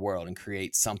another world and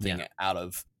create something out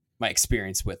of my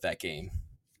experience with that game.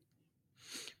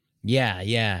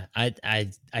 Yeah.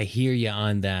 I hear you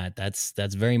on that.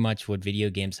 That's very much what video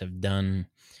games have done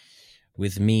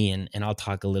with me, and I'll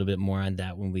talk a little bit more on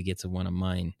that when we get to one of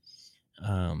mine.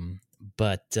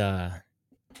 But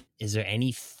is there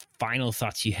any final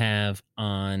thoughts you have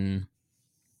on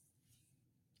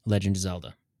Legend of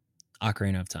Zelda,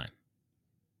 Ocarina of Time?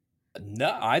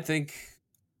 No, I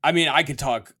mean, I could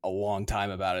talk a long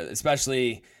time about it,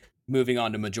 especially moving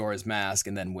on to Majora's Mask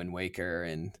and then Wind Waker.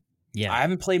 And I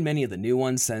haven't played many of the new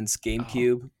ones since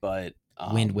GameCube, but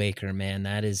Wind Waker, man,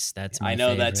 that's my I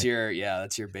know favorite.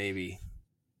 That's your baby.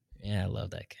 Yeah, I love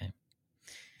that game.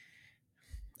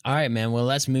 All right, man. Well,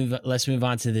 let's move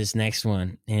on to this next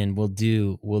one, and we'll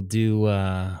do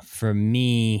for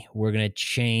me, we're going to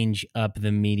change up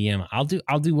the medium. I'll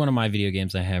do one of my video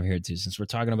games I have here too, since we're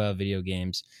talking about video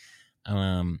games.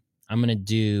 I'm going to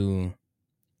do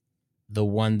the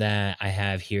one that I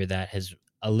have here that has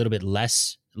a little bit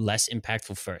less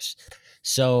impactful first.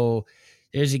 So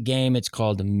there's a game, it's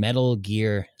called Metal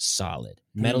Gear Solid.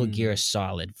 Metal Gear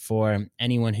Solid. For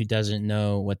anyone who doesn't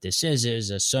know what this is, it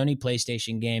was a Sony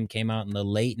PlayStation game, came out in the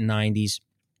late 90s.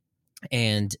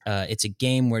 And it's a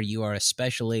game where you are a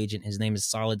special agent. His name is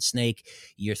Solid Snake.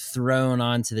 You're thrown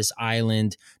onto this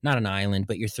island, not an island,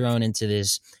 but you're thrown into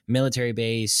this military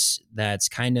base that's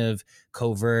kind of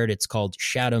covert. It's called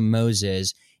Shadow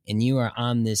Moses. And you are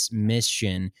on this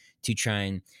mission to try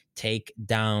and take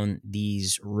down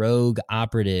these rogue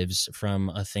operatives from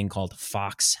a thing called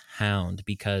Foxhound,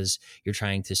 because you're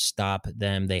trying to stop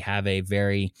them. They have a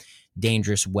very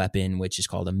dangerous weapon, which is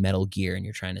called a Metal Gear, and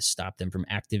you're trying to stop them from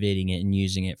activating it and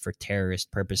using it for terrorist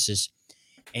purposes.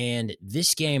 And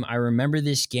this game, I remember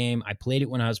this game. I played it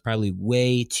when I was probably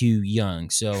way too young.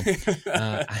 So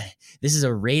this is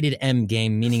a rated M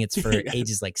game, meaning it's for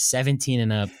ages like 17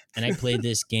 and up. And I played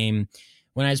this game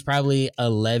when I was probably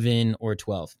 11 or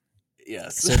 12.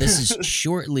 Yes. So this is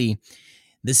shortly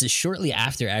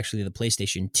after actually the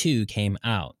PlayStation 2 came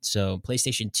out. So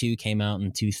PlayStation 2 came out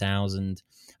in 2000.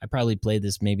 I probably played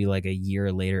this maybe like a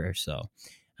year later or so.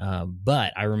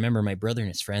 But I remember my brother and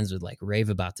his friends would like rave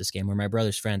about this game, or my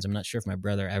brother's friends. I'm not sure if my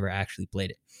brother ever actually played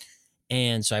it.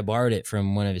 And so I borrowed it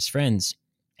from one of his friends,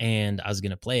 and I was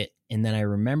going to play it. And then I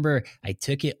remember I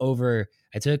took it over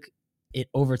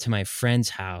to my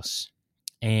friend's house,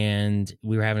 and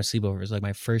we were having a sleepover. It was like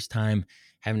my first time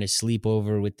having a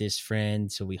sleepover with this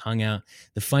friend. So we hung out.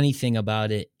 The funny thing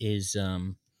about it is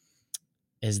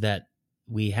that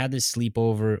we had this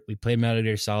sleepover. We played Metal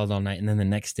Gear Solid all night, and then the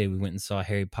next day we went and saw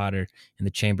Harry Potter and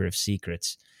the Chamber of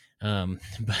Secrets.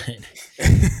 But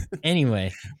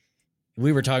anyway,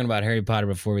 we were talking about Harry Potter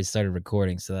before we started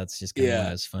recording, so that's just kind of why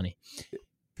it was funny.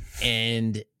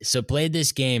 And so played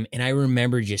this game, and I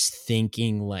remember just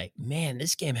thinking like, man,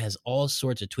 this game has all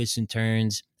sorts of twists and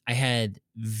turns. I had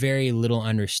very little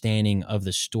understanding of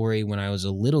the story when I was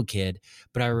a little kid,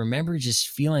 but I remember just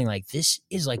feeling like this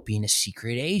is like being a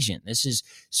secret agent. This is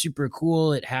super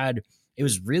cool. It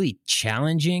was really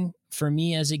challenging for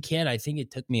me as a kid. I think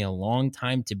it took me a long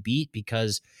time to beat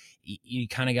because you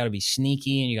kind of got to be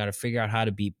sneaky and you got to figure out how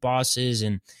to beat bosses.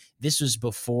 And this was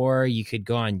before you could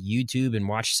go on YouTube and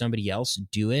watch somebody else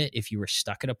do it. If you were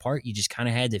stuck at a part, you just kind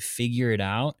of had to figure it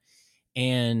out.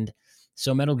 And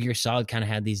so Metal Gear Solid kind of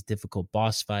had these difficult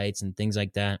boss fights and things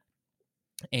like that.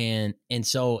 And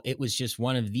so it was just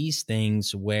one of these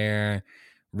things where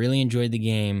really enjoyed the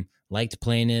game, liked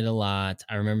playing it a lot.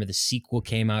 I remember the sequel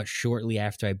came out shortly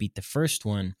after I beat the first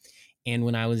one. And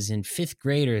when I was in 5th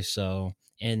grade or so,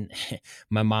 and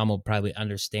my mom will probably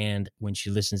understand when she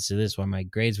listens to this why my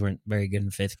grades weren't very good in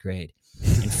 5th grade.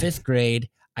 In 5th grade,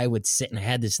 I would sit and I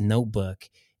had this notebook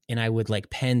and I would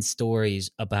like pen stories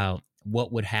about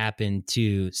what would happen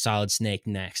to Solid Snake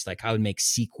next. Like I would make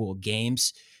sequel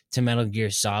games to Metal Gear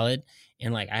Solid.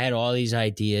 And like I had all these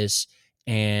ideas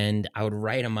and I would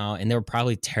write them out and they were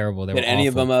probably terrible. Did any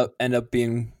of them end up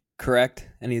being correct?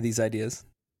 Any of these ideas?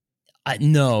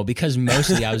 No, because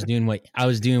mostly I was doing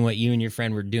what you and your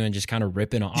friend were doing, just kind of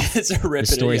ripping off the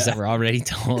stories that were already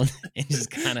told and just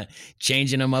kind of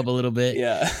changing them up a little bit.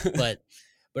 Yeah.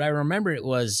 But I remember it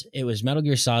was Metal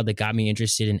Gear Solid that got me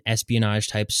interested in espionage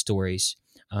type stories.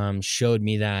 Showed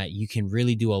me that you can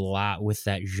really do a lot with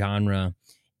that genre.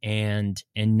 And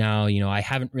now, I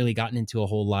haven't really gotten into a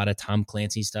whole lot of Tom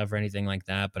Clancy stuff or anything like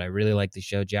that, but I really like the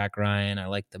show Jack Ryan. I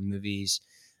like the movies.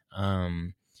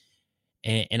 And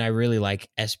I really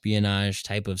like espionage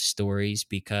type of stories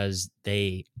because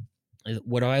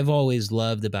what I've always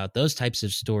loved about those types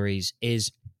of stories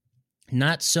is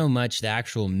not so much the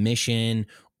actual mission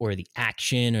or the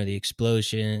action or the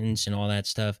explosions and all that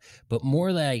stuff, but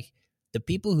more like the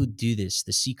people who do this,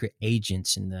 the secret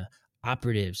agents and the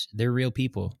operatives, they're real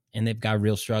people and they've got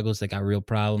real struggles. They've got real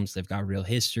problems. They've got real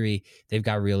history. They've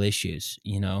got real issues,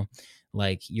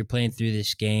 like you're playing through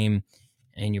this game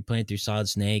and you're playing through Solid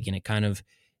Snake and it kind of,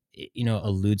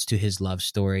 alludes to his love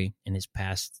story and his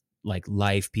past like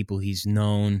life, people he's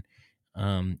known.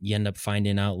 You end up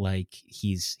finding out like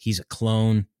he's a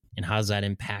clone and how does that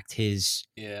impact his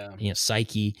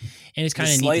psyche. And it's kind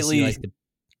of neat to see like the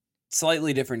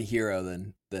slightly different hero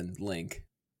than Link.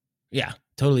 Yeah,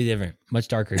 totally different, much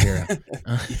darker hero.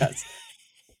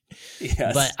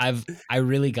 Yes. But I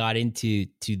really got into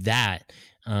that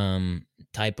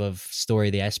type of story,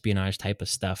 the espionage type of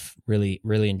stuff. Really,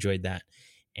 really enjoyed that,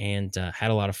 and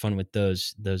had a lot of fun with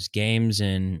those games.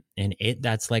 And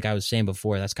that's like I was saying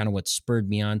before, that's kind of what spurred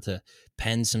me on to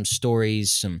pen some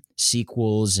stories, some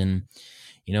sequels, and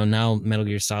now Metal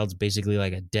Gear Solid's basically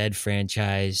like a dead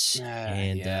franchise.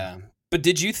 But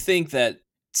did you think that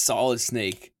Solid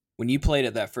Snake, when you played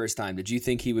it that first time, did you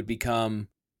think he would become?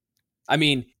 I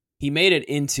mean, he made it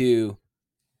into.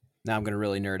 Now I'm going to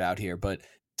really nerd out here, but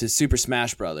to Super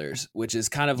Smash Brothers, which is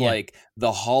kind of like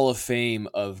the Hall of Fame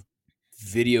of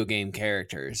video game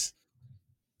characters.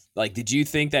 Like, did you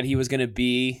think that he was going to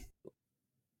be,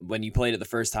 when you played it the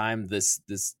first time, this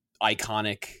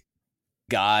iconic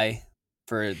guy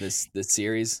for this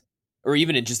series? Or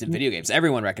even in video games?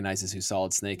 Everyone recognizes who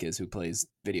Solid Snake is who plays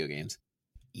video games.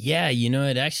 Yeah,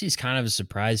 it actually is kind of a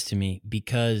surprise to me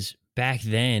because back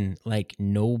then, like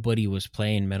nobody was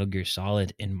playing Metal Gear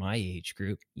Solid in my age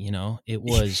group. It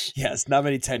was yes, not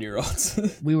many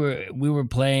 10-year-olds. we were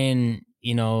playing,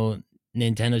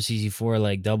 Nintendo 64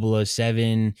 like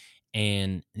 007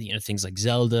 and things like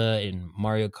Zelda and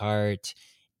Mario Kart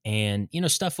and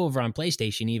stuff over on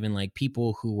PlayStation. Even like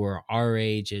people who were our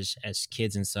age as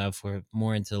kids and stuff were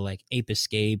more into like Ape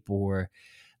Escape or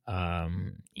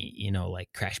like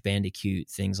Crash Bandicoot,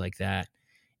 things like that.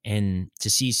 And to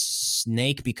see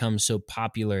Snake become so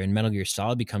popular and Metal Gear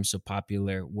Solid become so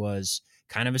popular was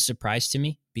kind of a surprise to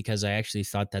me because I actually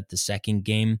thought that the second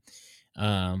game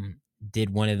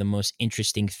did one of the most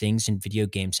interesting things in video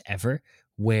games ever,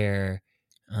 where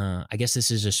I guess this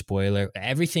is a spoiler.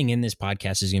 Everything in this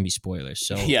podcast is going to be spoilers.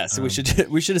 So yes, we should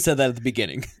have said that at the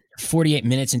beginning. 48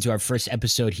 minutes into our first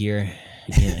episode here.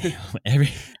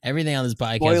 Everything on this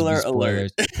podcast spoiler will be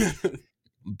spoilers. Alert.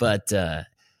 but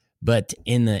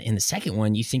in the second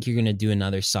one, you think you're gonna do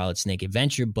another Solid Snake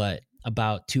adventure, but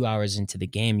about 2 hours into the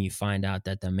game, you find out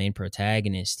that the main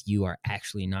protagonist, you are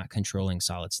actually not controlling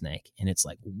Solid Snake, and it's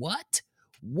like, what?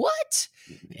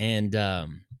 And Oh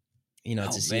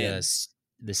to see man. us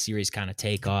the series kind of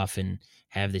take off and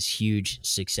have this huge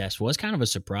success was kind of a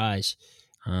surprise.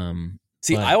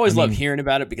 See, But I always love mean, hearing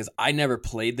about it because I never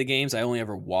played the games. I only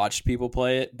ever watched people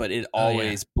play it, but it oh yeah,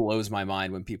 always blows my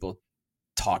mind when people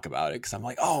talk about it because I'm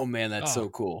like, oh man, that's oh, so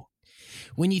cool.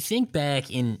 when you think back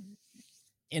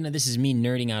this is me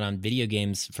nerding out on video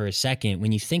games for a second.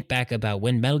 When you think back about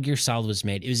when Metal Gear Solid was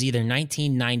made, it was either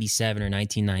 1997 or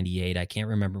 1998. I can't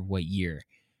remember what year,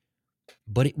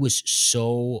 but it was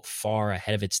so far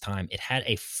ahead of its time. It had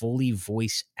a fully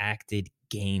voice acted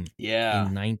game Yeah.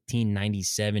 in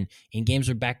 1997, and games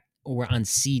were on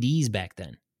CDs back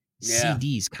then. Yeah.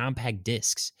 CDs, compact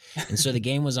discs. And so the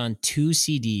game was on 2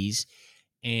 CDs,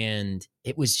 and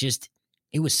it was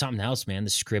something else, man. The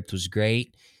script was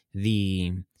great.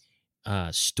 The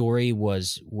story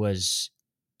was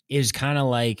kind of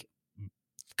like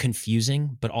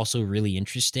confusing, but also really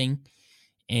interesting,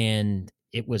 and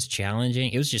it was challenging.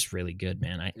 It was just really good,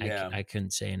 man. Yeah. I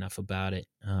couldn't say enough about it.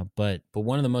 But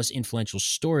one of the most influential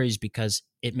stories, because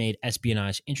it made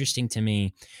espionage interesting to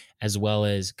me, as well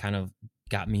as kind of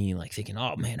got me like thinking,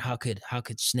 oh man, how could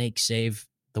Snake save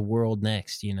the world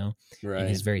next? In Right.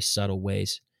 his very subtle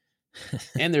ways.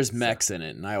 And there's So, mechs in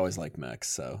it, and I always like mechs.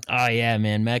 So oh yeah,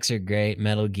 man, mechs are great.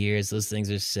 Metal Gears, those things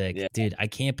are sick, yeah. dude. I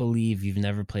can't believe you've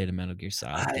never played a Metal Gear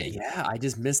Solid game. Yeah, I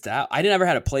just missed out. I never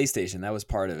had a PlayStation. That was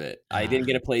part of it. I Ah, didn't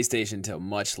get a PlayStation until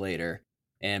much later.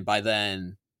 And by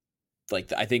then,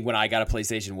 like I think when I got a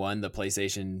PlayStation 1, the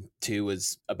PlayStation 2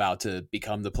 was about to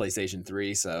become the PlayStation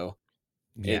 3, so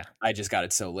yeah, I just got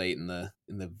it so late in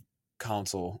the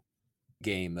console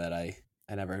game that I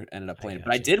never ended up I playing it.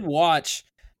 But I got you. did watch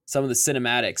some of the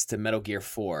cinematics to Metal Gear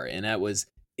 4, and that was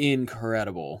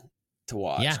incredible to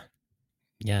watch.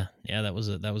 Yeah. That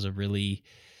was a really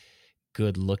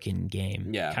good looking game.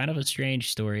 Yeah. Kind of a strange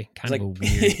story. Kind Like, of a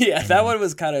weird. yeah, that one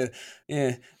was kind of,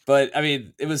 yeah, but I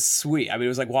mean, it was sweet. I mean, it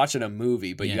was like watching a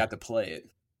movie, but you Yeah. got to play it.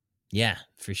 Yeah,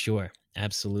 for sure.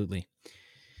 Absolutely.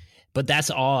 But that's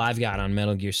all I've got on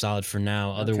Metal Gear Solid for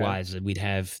now. Okay. Otherwise, we'd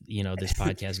have, this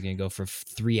podcast is going to go for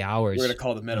 3 hours. We're gonna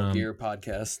call the Metal Gear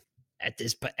podcast at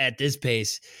this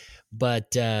pace.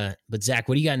 But Zach,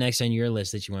 what do you got next on your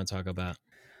list that you want to talk about?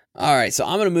 All right, so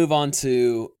I'm gonna move on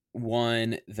to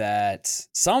one that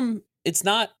it's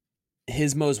not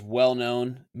his most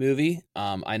well-known movie.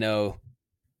 I know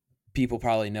people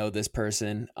probably know this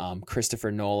person,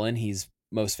 Christopher Nolan. He's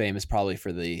most famous probably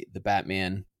for the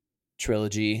Batman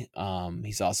trilogy.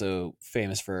 He's also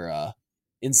famous for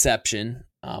Inception.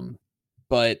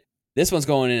 But this one's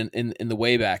going in the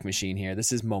Wayback Machine here.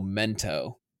 This is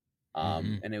Memento.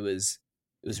 And it was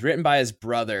written by his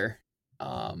brother,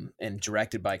 and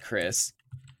directed by Chris.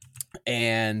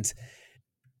 And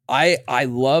I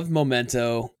love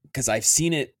Memento because I've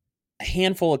seen it a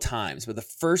handful of times, but the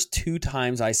first 2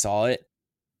 times I saw it,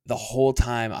 the whole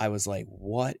time I was like,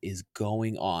 what is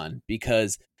going on?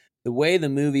 Because the way the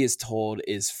movie is told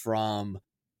is from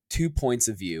 2 points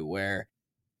of view, where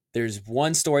there's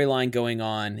one storyline going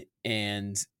on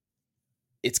and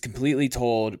it's completely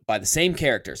told by the same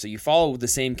character. So you follow the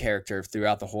same character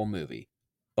throughout the whole movie.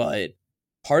 But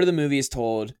part of the movie is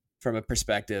told from a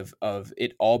perspective of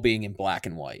it all being in black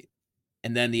and white.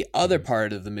 And then the other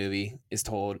part of the movie is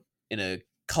told in a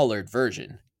colored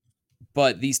version.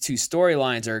 But these 2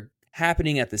 storylines are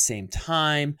happening at the same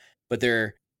time, but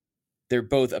they're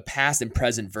both a past and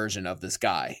present version of this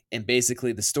guy. And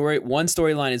basically one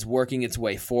storyline is working its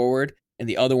way forward and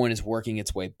the other one is working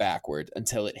its way backward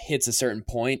until it hits a certain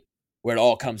point where it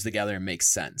all comes together and makes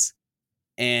sense.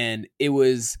 And it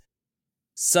was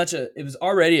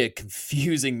already a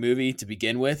confusing movie to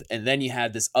begin with. And then you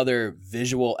had this other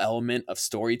visual element of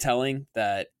storytelling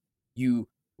that you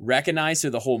recognize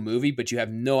through the whole movie, but you have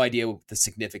no idea the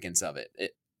significance of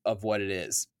of what it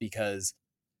is, because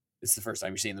it's the first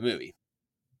time you're seeing the movie.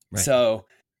 Right. So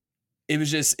it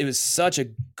was such a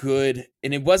good,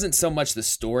 and it wasn't so much the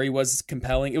story was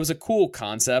compelling. It was a cool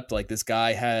concept. Like, this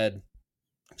guy had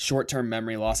short-term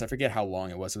memory loss. I forget how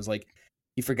long it was. It was like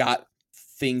he forgot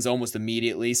things almost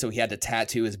immediately, so he had to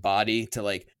tattoo his body to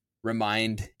like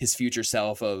remind his future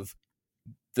self of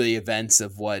the events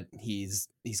of what he's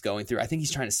going through. I think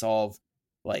he's trying to solve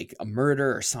like a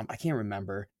murder or something. I can't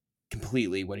remember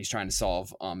completely what he's trying to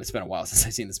solve. It's been a while since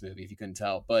I've seen this movie, if you couldn't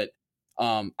tell, but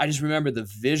I just remember the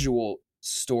visual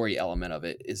story element of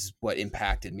it is what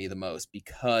impacted me the most,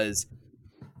 because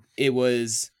it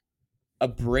was a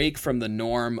break from the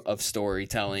norm of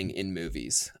storytelling in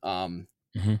movies.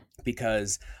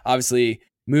 Because obviously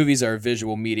movies are a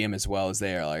visual medium as well as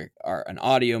they are an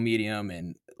audio medium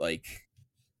and like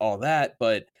all that.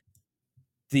 But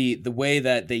the way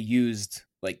that they used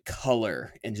like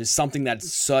color and just something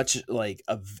that's such like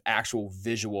a actual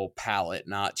visual palette,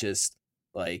 not just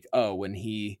like, oh, when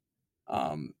he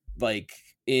like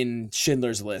in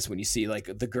Schindler's List, when you see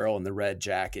like the girl in the red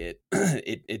jacket,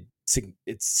 it's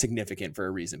significant for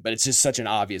a reason, but it's just such an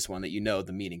obvious one that you know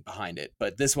the meaning behind it.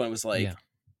 But this one was like,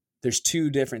 there's two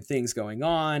different things going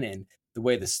on, and the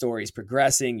way the story is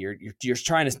progressing,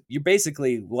 you're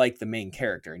basically like the main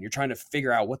character, and you're trying to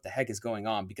figure out what the heck is going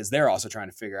on because they're also trying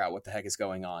to figure out what the heck is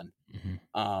going on.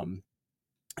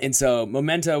 And so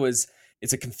Memento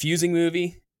it's a confusing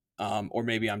movie, or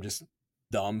maybe I'm just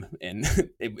dumb and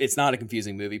it's not a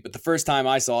confusing movie. But the first time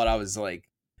I saw it, I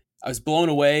was blown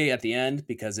away at the end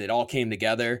because it all came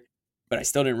together, but I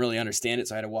still didn't really understand it,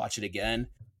 so I had to watch it again,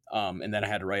 and then I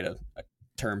had to write a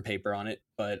term paper on it.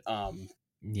 But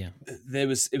it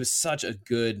was such a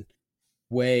good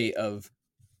way of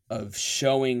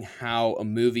showing how a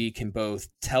movie can both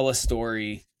tell a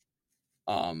story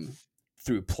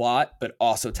through plot, but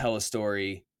also tell a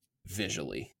story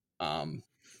visually. And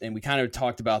we kind of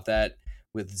talked about that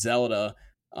with Zelda,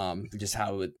 just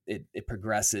how it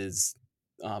progresses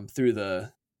through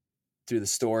the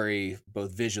story,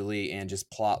 both visually and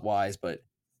just plot wise. But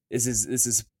this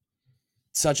is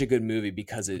such a good movie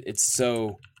because it's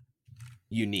so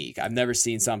unique. I've never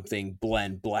seen something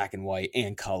blend black and white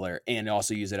and color and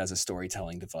also use it as a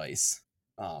storytelling device.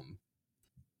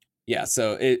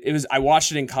 So it was, I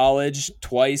watched it in college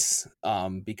twice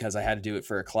because I had to do it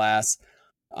for a class.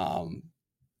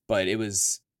 But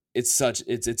it's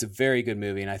a very good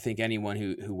movie, and I think anyone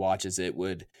who watches it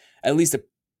would at least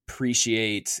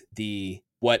appreciate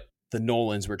what the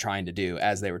Nolans were trying to do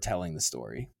as they were telling the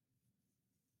story.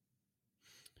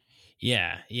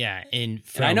 Yeah. And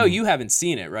I know you haven't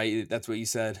seen it, right? That's what you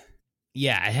said.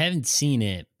 Yeah, I haven't seen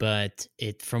it, but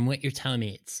from what you're telling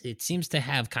me, it seems to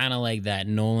have kind of like that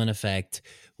Nolan effect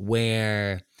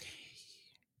where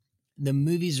the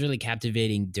movie's really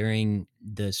captivating during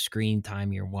the screen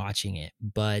time you're watching it,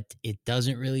 but it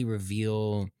doesn't really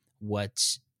reveal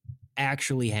what's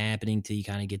actually happening till you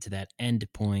kind of get to that end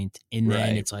point, and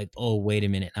then it's like, oh, wait a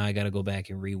minute, now I got to go back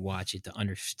and rewatch it to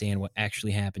understand what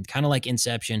actually happened. Kind of like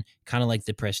Inception, kind of like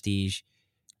The Prestige.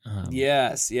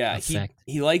 Yes, yeah.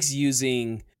 He likes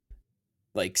using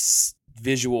like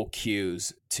visual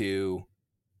cues to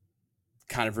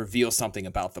kind of reveal something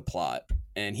about the plot,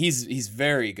 and he's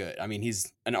very good. I mean,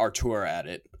 he's an auteur at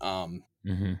it.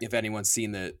 If anyone's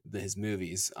seen his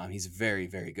movies, he's very,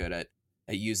 very good at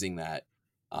using that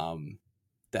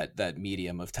that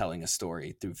medium of telling a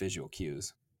story through visual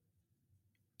cues.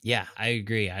 Yeah, I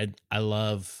agree. I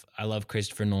love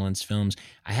Christopher Nolan's films.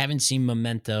 I haven't seen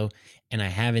Memento and I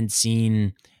haven't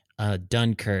seen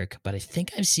Dunkirk, but I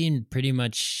think I've seen pretty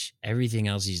much everything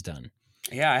else he's done.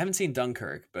 Yeah, I haven't seen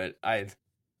Dunkirk, but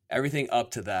everything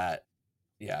up to that,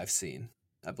 I've seen,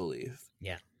 I believe.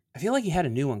 Yeah. I feel like he had a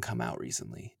new one come out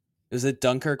recently. Was it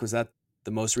Dunkirk? Was that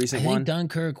the most recent one? I think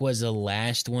Dunkirk was the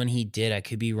last one he did. I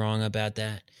could be wrong about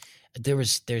that.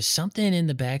 There's something in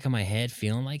the back of my head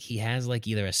feeling like he has like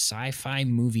either a sci-fi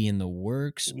movie in the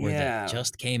works or that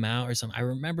just came out or something. I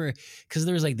remember because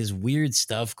there was like this weird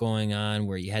stuff going on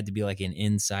where you had to be like an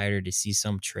insider to see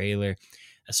some trailer.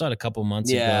 I saw it a couple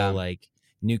months ago, like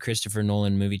new Christopher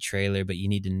Nolan movie trailer, but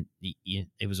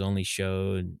it was only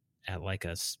showed at like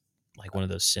one of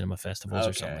those cinema festivals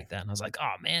or something like that. And I was like,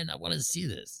 oh man, I want to see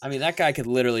this. I mean, that guy could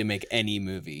literally make any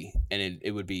movie and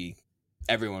it would be,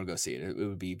 everyone would go see it. It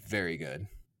would be very good.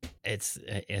 I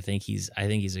think he's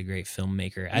a great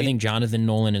filmmaker. I think Jonathan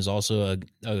Nolan is also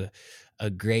a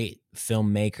great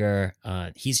filmmaker.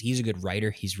 He's a good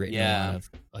writer. He's written a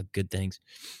lot of good things.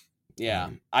 Yeah.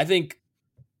 I think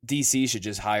DC should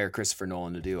just hire Christopher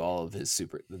Nolan to do all of their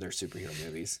superhero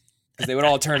movies, because they would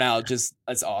all turn out just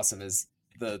as awesome as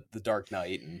the Dark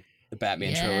Knight and the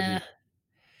Batman trilogy.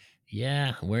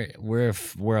 Yeah,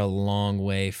 we're a long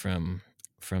way from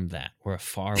that. We're a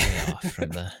far way off from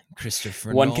the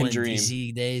Christopher Nolan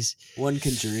DC days. One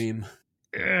can dream.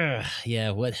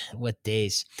 Yeah, what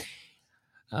days?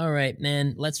 All right,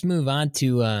 man. Let's move on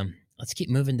to let's keep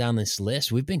moving down this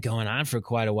list. We've been going on for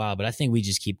quite a while, but I think we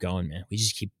just keep going, man. We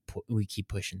just keep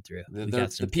pushing through.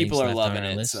 The people are loving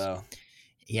it. So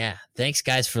yeah, thanks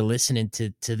guys for listening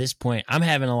to this point. I'm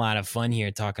having a lot of fun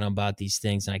here talking about these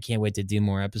things, and I can't wait to do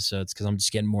more episodes because I'm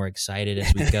just getting more excited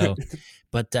as we go.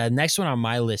 But next one on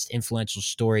my list, influential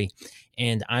story,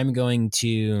 and I'm going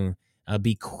to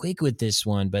be quick with this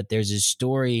one. But there's a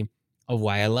story of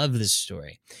why I love this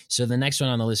story. So the next one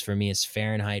on the list for me is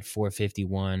Fahrenheit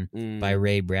 451 by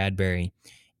Ray Bradbury.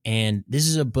 And this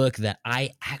is a book that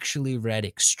I actually read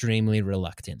extremely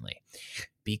reluctantly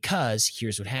because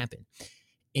here's what happened.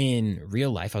 In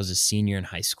real life, I was a senior in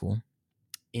high school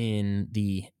in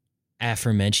the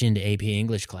aforementioned AP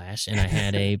English class, and I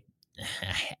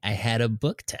had a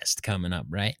book test coming up,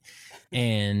 right?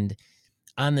 And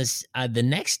on this, the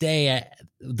next day,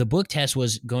 the book test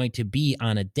was going to be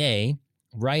on a day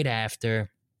right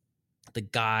after the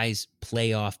guys'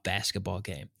 playoff basketball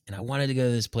game. And I wanted to go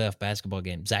to this playoff basketball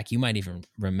game. Zach, you might even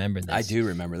remember this. I do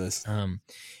remember this. And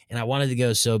I wanted to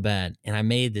go so bad. And I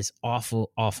made this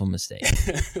awful, awful mistake.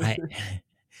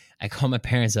 I called my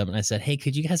parents up and I said, hey,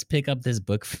 could you guys pick up this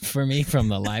book for me from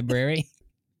the library?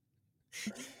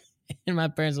 And my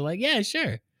parents were like, yeah,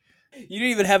 sure. You didn't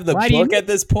even have the book at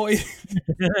this point?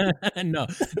 No,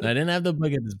 I didn't have the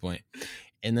book at this point.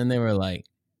 And then they were like,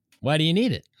 why do you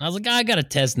need it? And I was like, I got a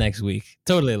test next week.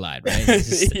 Totally lied, right?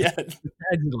 Yeah.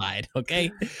 I just lied,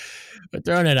 okay? But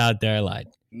throwing it out there, I lied.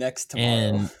 Next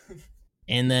tomorrow.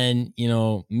 And then,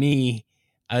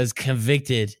 I was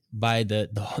convicted by the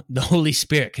Holy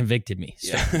Spirit convicted me.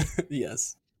 So. Yeah.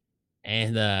 Yes.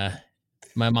 And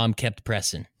my mom kept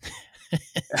pressing.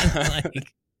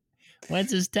 Like,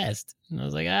 when's his test? And I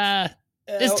was like,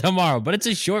 it's tomorrow, but it's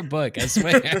a short book, I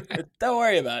swear. Don't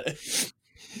worry about it.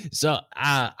 So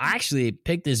I actually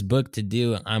picked this book to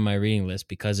do on my reading list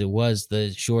because it was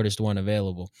the shortest one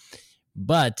available,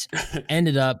 but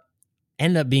ended up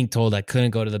being told I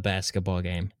couldn't go to the basketball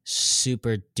game.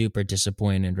 Super duper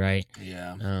disappointed, right?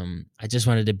 Yeah. I just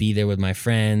wanted to be there with my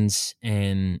friends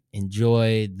and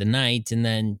enjoy the night, and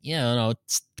then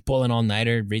pull an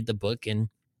all-nighter, read the book, and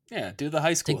do the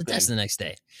high school take the test the next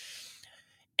day.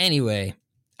 Anyway,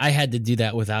 I had to do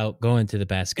that without going to the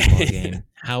basketball game.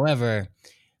 However,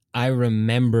 I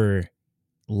remember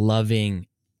loving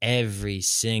every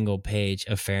single page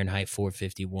of Fahrenheit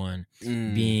 451,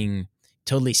 being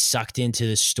totally sucked into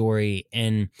the story.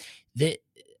 And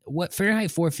what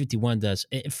Fahrenheit 451 does,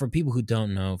 for people who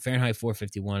don't know, Fahrenheit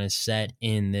 451 is set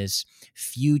in this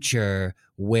future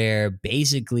where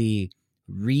basically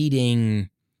reading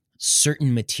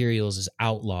certain materials is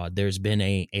outlawed. There's been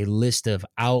a list of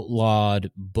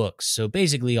outlawed books. So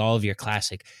basically all of your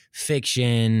classic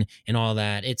fiction and all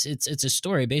that, it's a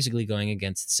story basically going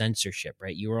against censorship,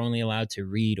 right? You were only allowed to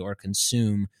read or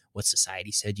consume what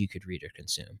society said you could read or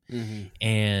consume.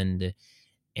 Mm-hmm.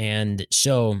 And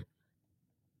so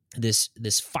this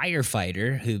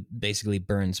firefighter who basically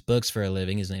burns books for a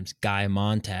living, his name's Guy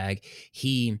Montag,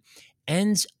 he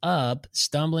ends up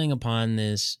stumbling upon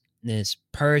this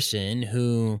person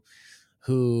who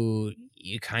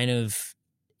kind of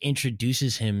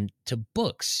introduces him to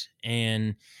books.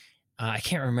 And I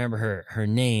can't remember her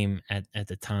name at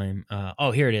the time.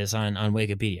 Here it is on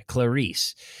Wikipedia,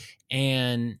 Clarice.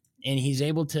 And he's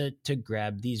able to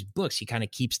grab these books. He kind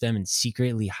of keeps them and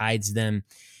secretly hides them.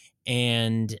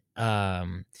 And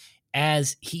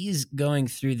as he's going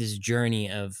through this journey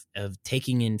of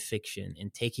taking in fiction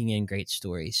and taking in great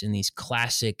stories and these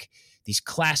classics,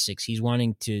 he's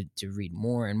wanting to read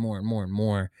more and more and more and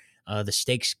more. The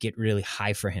stakes get really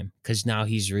high for him because now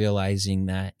he's realizing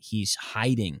that he's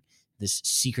hiding this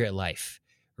secret life,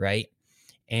 right?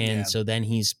 And so then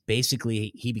he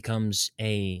becomes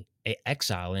a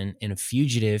exile and a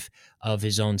fugitive of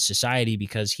his own society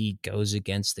because he goes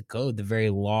against the code, the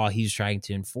very law he's trying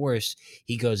to enforce.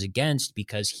 He goes against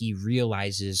because he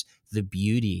realizes the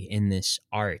beauty in this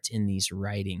art, in these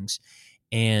writings.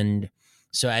 And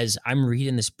so as I'm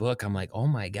reading this book, I'm like, oh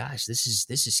my gosh, this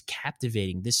is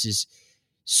captivating. This is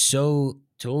so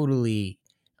totally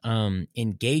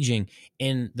engaging.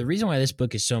 And the reason why this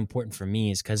book is so important for me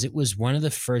is because it was one of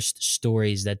the first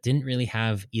stories that didn't really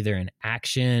have either an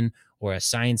action or a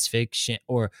science fiction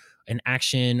or an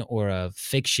action or a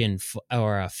fiction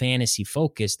or a fantasy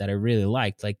focus that I really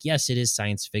liked. Like, yes, it is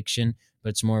science fiction, but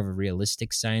it's more of a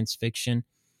realistic science fiction.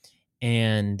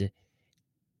 And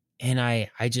I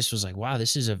just was like, wow,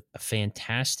 this is a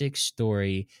fantastic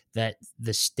story that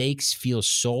the stakes feel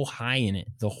so high in it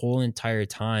the whole entire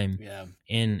time. Yeah.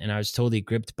 And I was totally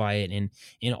gripped by it. And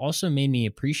it also made me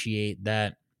appreciate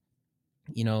that,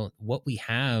 what we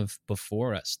have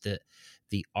before us,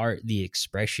 the art, the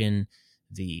expression,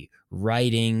 the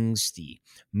writings, the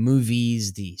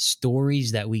movies, the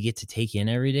stories that we get to take in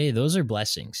every day, those are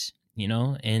blessings.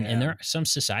 And there are some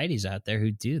societies out there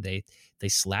who do. They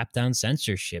slap down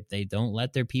censorship. They don't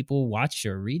let their people watch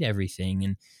or read everything.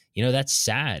 And, that's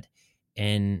sad.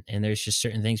 And there's just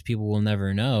certain things people will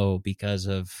never know because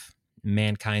of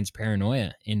mankind's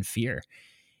paranoia and fear.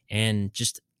 And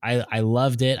just, I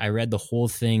loved it. I read the whole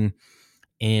thing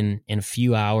in a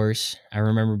few hours. I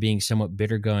remember being somewhat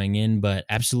bitter going in, but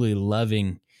absolutely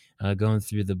loving going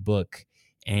through the book.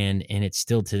 And it's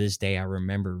still to this day, I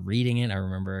remember reading it. I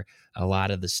remember a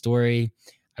lot of the story.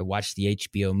 I watched the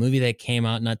HBO movie that came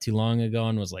out not too long ago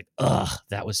and was like, ugh,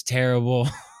 that was terrible.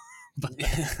 But,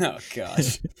 oh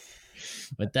gosh.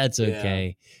 But that's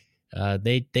okay. Yeah.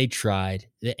 They tried.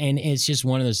 And it's just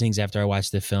one of those things after I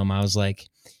watched the film, I was like,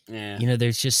 yeah, you know,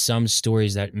 there's just some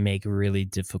stories that make really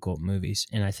difficult movies.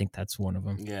 And I think that's one of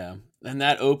them. Yeah. And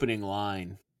that opening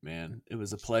line, man, it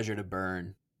was a pleasure to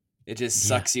burn. It just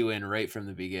sucks you in right from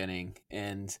the beginning.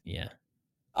 And yeah,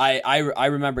 I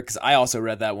remember because I also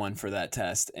read that one for that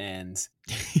test, and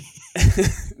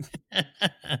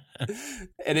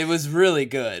and it was really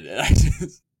good.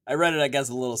 And I read it, I guess,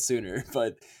 a little sooner,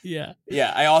 but yeah,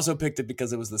 I also picked it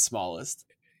because it was the smallest.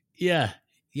 Yeah,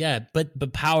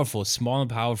 but powerful, small and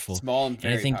powerful, and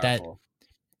I think powerful.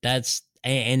 That's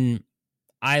and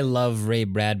I love Ray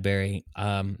Bradbury.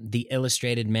 The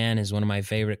Illustrated Man is one of my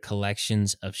favorite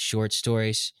collections of short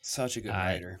stories. Such a good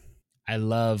writer. I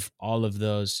love all of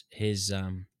those. His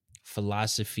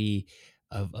philosophy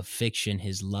of fiction,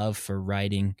 his love for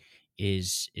writing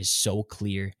is so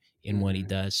clear in what he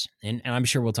does. And I'm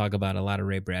sure we'll talk about a lot of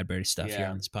Ray Bradbury stuff here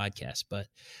on this podcast. But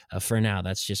for now,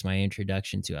 that's just my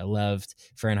introduction to it. I loved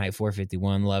Fahrenheit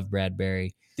 451, love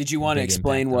Bradbury. Did you want to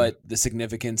explain what the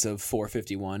significance of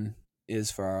 451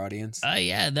 is for our audience?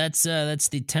 Yeah, that's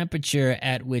the temperature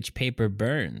at which paper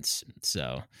burns.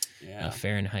 So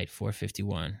Fahrenheit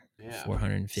 451.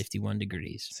 451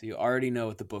 degrees. So you already know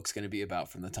what the book's going to be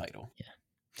about from the title.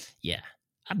 Yeah.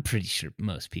 I'm pretty sure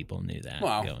most people knew that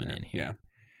going in here.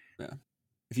 Yeah.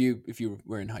 If you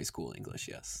were in high school English,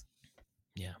 yes.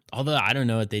 Yeah. Although I don't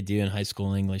know what they do in high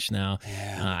school English now.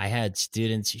 Yeah. I had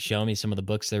students show me some of the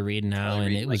books they're reading now,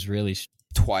 and it was really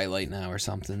Twilight now or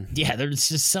something. Yeah, there's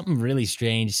just something really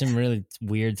strange, some really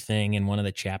weird thing, and one of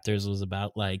the chapters was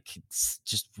about like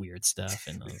just weird stuff,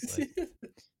 and I was like,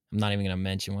 I'm not even going to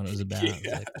mention what it was about.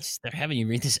 Yeah. Like, they're having you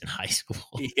read this in high school.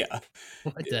 Yeah.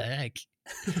 What the heck?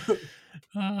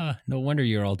 No wonder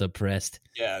you're all depressed.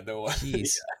 Yeah, no wonder.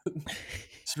 Jeez. Yeah.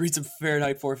 Just read some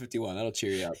Fahrenheit 451. That'll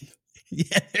cheer you up.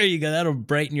 Yeah, there you go. That'll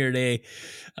brighten your day.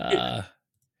 All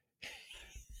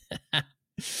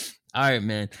right,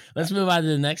 man. Let's move on to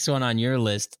the next one on your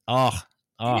list. Oh.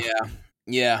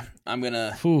 Yeah. I'm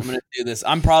gonna do this.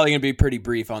 I'm probably gonna be pretty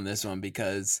brief on this one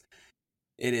because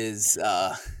it is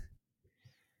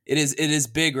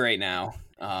big right now.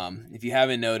 If you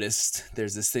haven't noticed,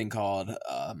 there's this thing called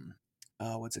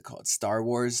what's it called? Star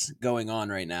Wars going on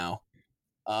right now.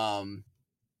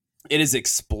 It has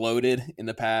exploded in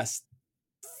the past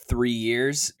 3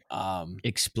 years.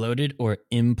 Exploded or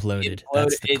imploded?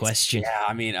 That's the question. Yeah,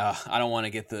 I mean, I don't want to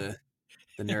get the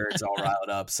nerds all riled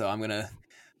up, so I'm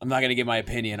not gonna give my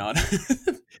opinion on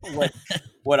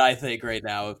what I think right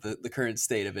now of the current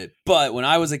state of it. But when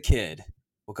I was a kid,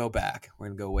 we'll go back. We're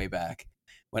gonna go way back.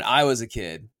 When I was a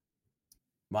kid,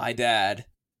 my dad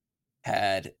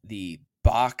had the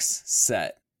box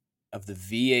set of the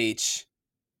VH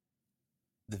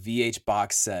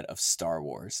box set of Star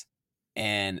Wars.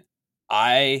 And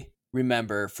I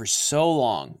remember for so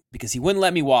long, because he wouldn't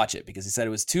let me watch it because he said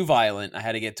it was too violent. I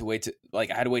had to wait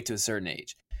to a certain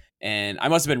age. And I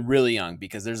must have been really young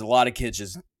because there's a lot of kids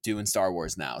just doing Star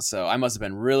Wars now. So I must have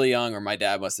been really young, or my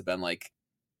dad must have been like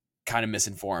kind of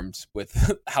misinformed with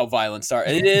how violent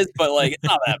it is, but like it's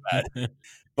not that bad.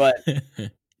 But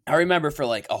I remember for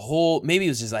like maybe it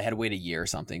was just I had to wait a year or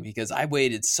something because I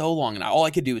waited so long and all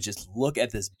I could do was just look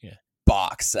at this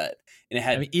box set. And it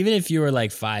had, even if you were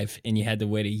like 5 and you had to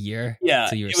wait a year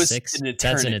till you were 6,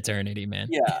 that's an eternity, man.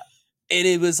 Yeah. And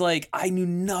it was like, I knew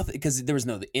nothing because there was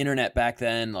the internet back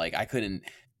then. Like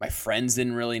my friends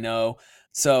didn't really know.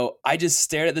 So I just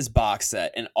stared at this box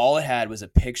set and all it had was a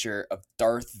picture of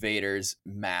Darth Vader's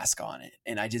mask on it.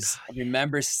 And I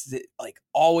remember like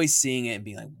always seeing it and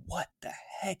being like, what the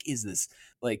heck is this?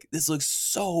 Like, this looks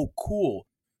so cool.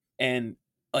 And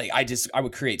like, I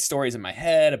would create stories in my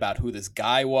head about who this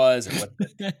guy was and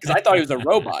because I thought he was a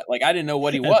robot. Like, I didn't know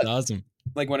what he was. That's awesome.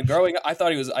 Like when growing up, I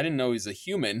didn't know he was a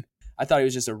human. I thought he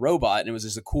was just a robot and it was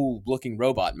just a cool looking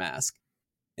robot mask.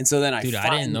 And so then I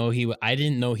didn't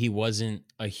know he wasn't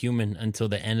a human until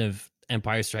the end of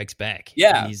Empire Strikes Back.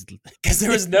 Yeah, because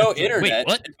there was no internet. Wait,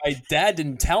 what? My dad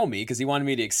didn't tell me because he wanted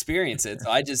me to experience it.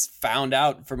 So I just found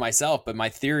out for myself. But my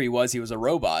theory was he was a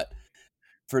robot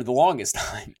for the longest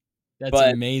time. That's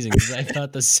amazing because I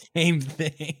thought the same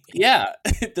thing. Yeah,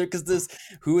 because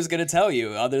who was going to tell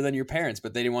you other than your parents?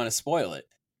 But they didn't want to spoil it.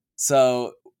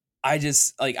 So I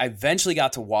eventually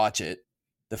got to watch it.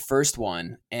 the first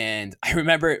one, and I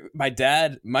remember my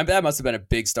dad must have been a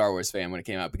big Star Wars fan when it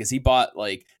came out, because he bought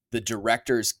like the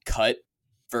director's cut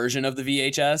version of the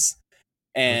VHS.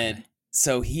 And Okay.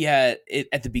 so he had it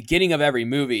at the beginning of every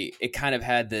movie. It kind of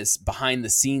had this behind the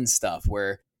scenes stuff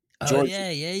where Oh George, yeah.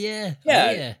 Oh yeah.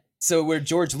 yeah. So where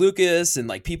George Lucas and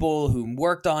like people who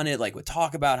worked on it like would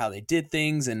talk about how they did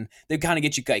things, and they kind of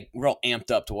get you like real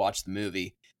amped up to watch the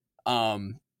movie.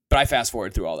 But I fast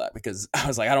forward through all that because I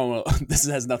was like, I don't know, this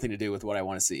has nothing to do with what I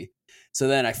want to see. So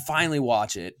then I finally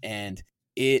watch it, and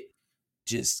it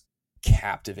just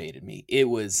captivated me. It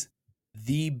was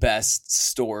the best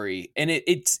story, and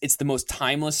it's the most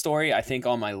timeless story I think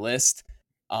on my list.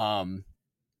 Um,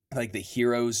 like the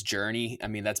hero's journey. I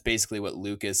mean, that's basically what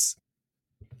Lucas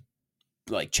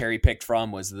like cherry picked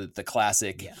from, was the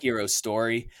classic hero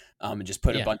story, and just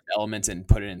put a bunch of elements and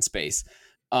put it in space.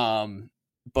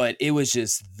 But it was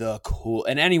just the cool,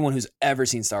 and anyone who's ever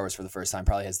seen Star Wars for the first time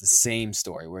probably has the same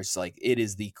story where it's like, it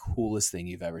is the coolest thing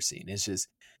you've ever seen. It's just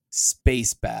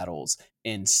space battles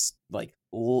and like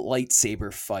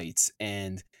lightsaber fights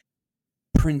and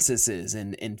princesses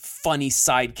and funny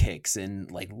sidekicks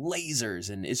and like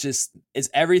lasers, and it's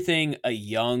everything a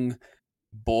young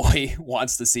boy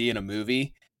wants to see in a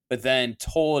movie, but then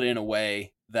told in a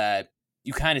way that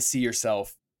you kind of see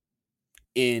yourself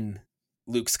in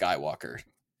Luke Skywalker,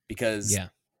 because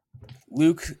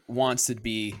Luke wants to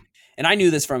be, and I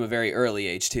knew this from a very early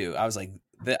age too. I was like,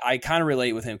 I kind of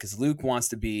relate with him because Luke wants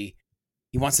to be,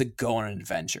 he wants to go on an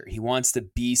adventure. He wants to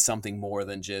be something more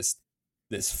than just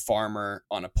this farmer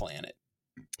on a planet.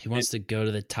 He wants to go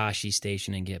to the Tashi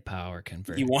station and get power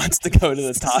converted. He wants to go to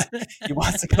the he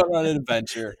wants to go on an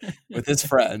adventure with his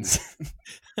friends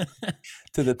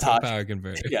to the Tashi power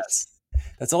converter. Yes.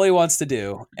 That's all he wants to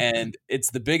do, and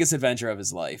it's the biggest adventure of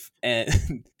his life. And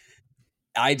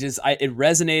it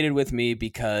resonated with me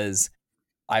because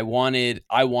I wanted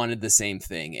the same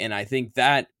thing, and I think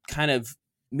that kind of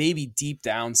maybe deep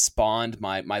down spawned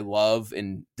my love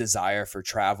and desire for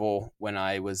travel when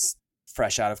I was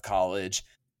fresh out of college.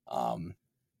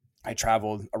 I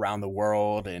traveled around the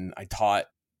world, and I taught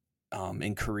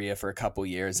in Korea for a couple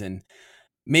years, and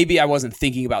maybe I wasn't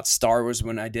thinking about Star Wars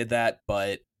when I did that,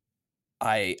 but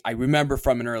I remember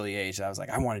from an early age that I was like,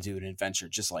 I want to do an adventure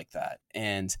just like that.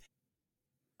 And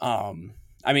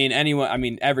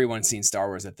everyone's seen Star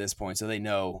Wars at this point, so they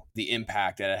know the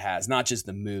impact that it has, not just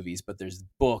the movies, but there's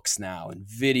books now and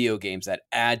video games that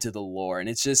add to the lore. And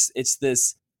it's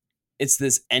this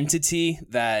entity,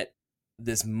 that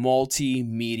this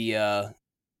multimedia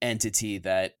entity,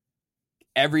 that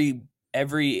every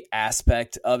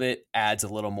aspect of it adds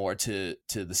a little more to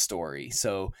the story.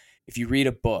 So if you read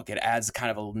a book, it adds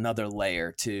kind of another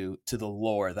layer to the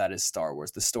lore that is Star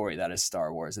Wars, the story that is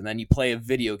Star Wars. And then you play a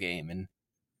video game, and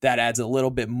that adds a little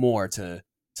bit more to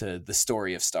the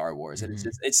story of Star Wars. And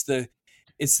it's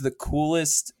the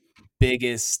coolest,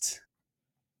 biggest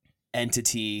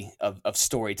entity of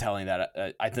storytelling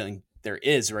that I think there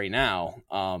is right now.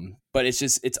 But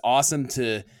it's awesome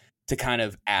to kind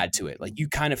of add to it. Like, you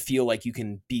kind of feel like you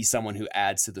can be someone who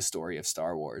adds to the story of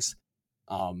Star Wars.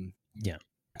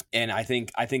 And I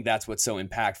think that's what's so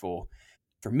impactful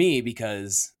for me,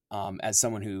 because as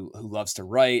someone who loves to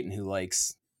write and who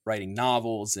likes writing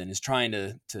novels and is trying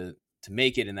to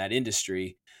make it in that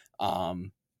industry,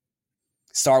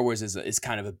 Star Wars is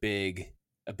kind of a big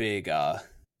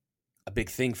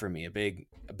thing for me, a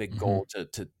big goal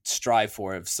to strive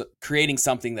for, of creating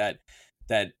something that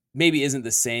maybe isn't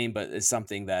the same, but is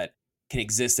something that can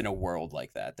exist in a world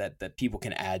like that people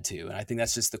can add to. And I think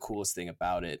that's just the coolest thing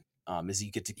about it, is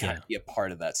you get to kind of be a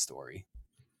part of that story.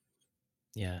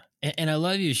 Yeah. And I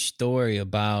love your story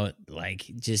about like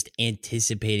just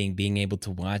anticipating being able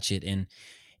to watch it. And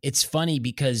it's funny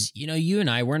because, you and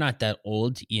I, we're not that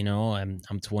old, I'm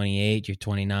 28, you're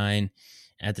 29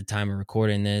 at the time of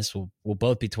recording this. We'll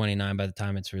both be 29 by the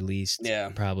time it's released. Yeah.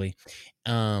 Probably.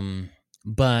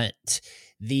 But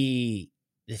the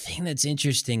thing that's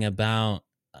interesting about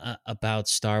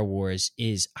Star Wars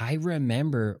is I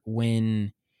remember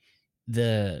when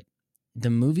the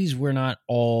movies were not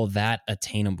all that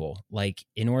attainable. Like,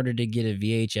 in order to get a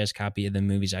VHS copy of the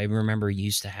movies, I remember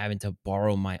used to having to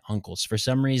borrow my uncle's for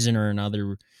some reason or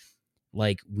another.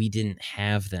 Like, we didn't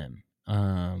have them.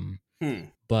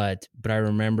 But I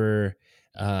remember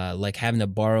like having to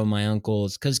borrow my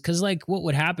uncle's because like what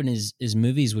would happen is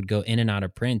movies would go in and out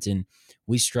of print, and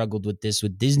we struggled with this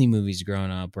with Disney movies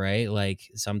growing up, right? Like,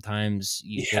 sometimes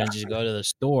you couldn't just go to the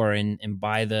store and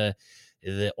buy the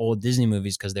old Disney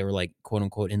movies because they were like, quote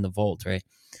unquote, in the vault, right?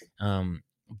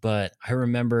 But I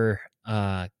remember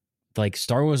like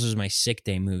Star Wars was my sick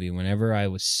day movie. Whenever I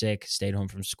was sick, stayed home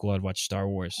from school, I'd watch Star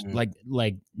Wars. Mhm.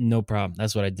 Like no problem.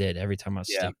 That's what I did every time I was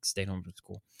Yeah. sick, stayed home from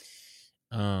school.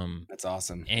 That's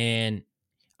awesome. And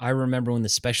I remember when the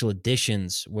special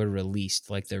editions were released,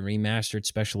 like the remastered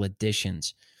special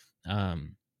editions.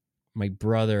 My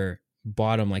brother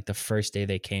bought them like the first day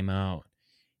they came out.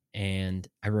 And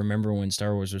I remember when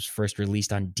Star Wars was first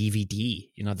released on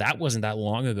DVD. You know, that wasn't that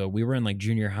long ago. We were in like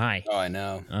junior high. Oh, I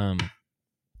know.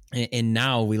 And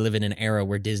now we live in an era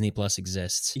where Disney Plus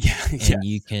exists. Yeah. And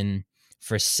you can,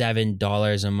 for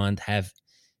 $7 a month, have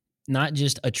not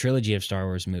just a trilogy of Star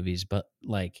Wars movies, but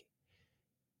like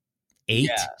 8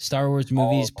 Star Wars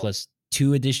movies plus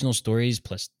 2 additional stories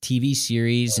plus TV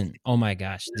series. And oh my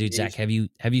gosh, dude, Zach, have you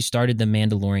started The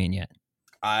Mandalorian yet?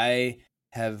 I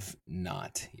have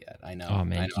not yet. I know. Oh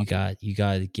man, you got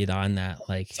to get on that.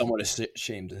 Like, somewhat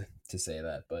ashamed to say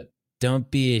that, but don't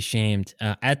be ashamed.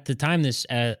 At the time this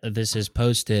is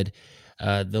posted,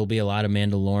 there'll be a lot of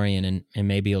Mandalorian, and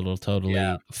maybe it'll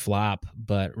totally flop.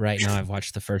 But right now, I've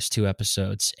watched the first 2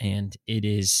 episodes, and it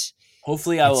is.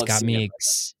 Hopefully, it's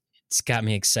got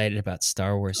me excited about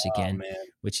Star Wars again, man.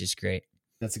 Which is great.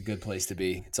 That's a good place to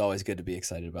be. It's always good to be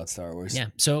excited about Star Wars. Yeah.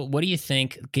 So, what do you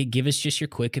think? Give us just your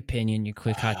quick opinion, your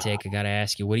quick hot take. I got to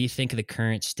ask you, what do you think of the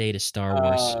current state of Star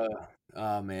Wars?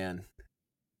 Oh man.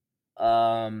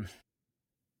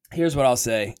 Here's what I'll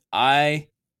say. I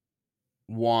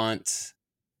want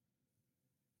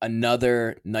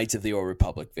another Knights of the Old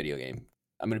Republic video game.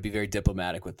 I'm going to be very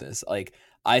diplomatic with this. Like,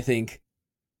 I think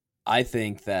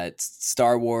that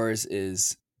Star Wars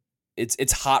is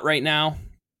it's hot right now.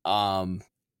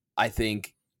 I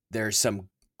think there's some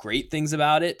great things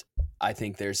about it. I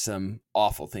think there's some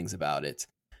awful things about it.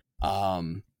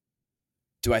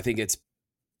 Do I think it's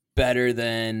better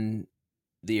than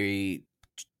the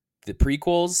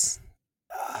prequels?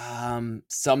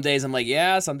 Some days I'm like,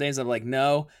 yeah, some days I'm like,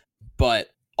 no. But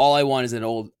all I want is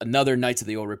another Knights of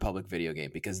the Old Republic video game,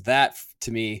 because that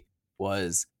to me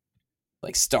was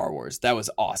like Star Wars. That was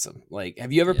awesome. Like,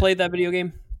 have you ever played that video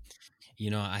game? You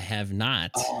know, I have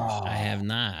not. Oh. I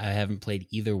haven't played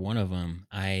either one of them.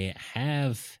 I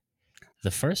have the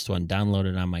first one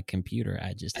downloaded on my computer.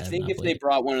 I think if they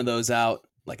brought one of those out,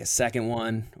 like a second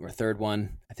one or a third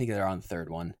one, I think they're on the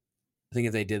third one. I think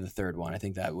if they did the third one, I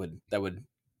think that would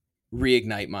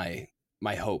reignite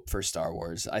my hope for Star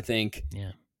Wars. I think,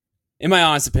 in my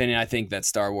honest opinion, I think that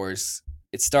Star Wars,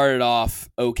 it started off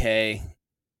okay.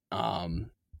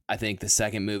 I think the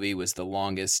second movie was the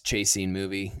longest chase scene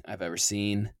movie I've ever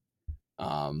seen.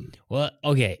 Well,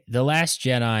 okay, The Last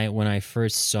Jedi, when I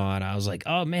first saw it, I was like,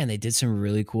 oh man, they did some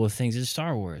really cool things in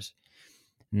Star Wars.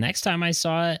 Next time I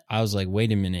saw it, I was like,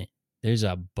 wait a minute, there's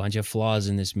a bunch of flaws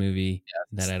in this movie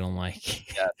that I don't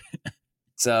like. Yeah.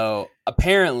 So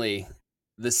apparently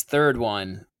this third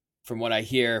one, from what I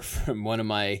hear from one of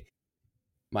my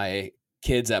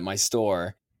kids at my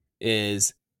store,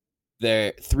 is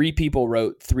there 3 people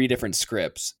wrote 3 different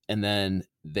scripts, and then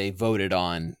they voted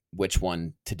on which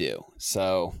one to do.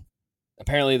 So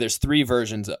apparently there's 3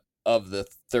 versions of the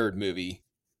third movie,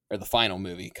 or the final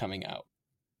movie, coming out.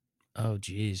 Oh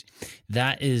geez,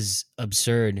 that is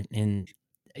absurd. And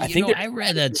I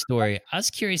read that story. I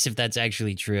was curious if that's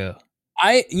actually true.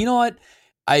 You know what?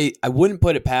 I wouldn't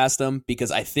put it past them, because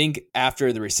I think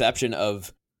after the reception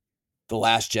of The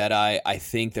Last Jedi, I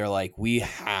think they're like, we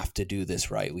have to do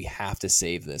this right. We have to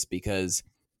save this, because,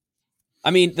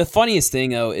 I mean, the funniest thing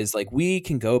though is, like, we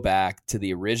can go back to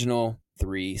the original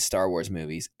 3 Star Wars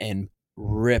movies and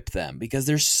rip them, because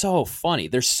they're so funny.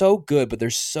 They're so good, but they're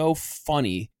so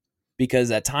funny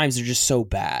because at times they're just so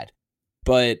bad.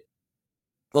 But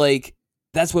like,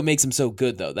 that's what makes them so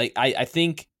good though. Like, I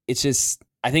think it's just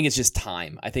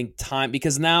time. I think time,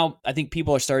 because now I think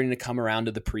people are starting to come around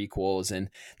to the prequels,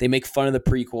 and they make fun of the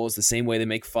prequels the same way they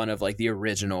make fun of like the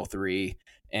original 3.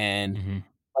 And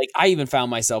like, I even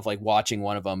found myself like watching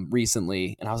one of them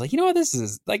recently, and I was like, you know what, this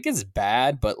is like, it's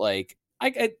bad, but like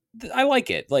I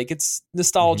like it. Like, it's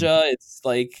nostalgia. It's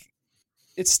like,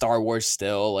 it's Star Wars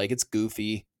still. Like, it's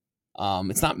goofy.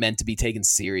 It's not meant to be taken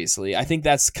seriously. I think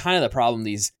that's kind of the problem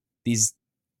these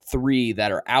 3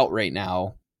 that are out right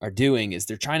now are doing, is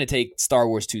they're trying to take Star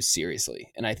Wars too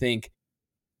seriously. And I think,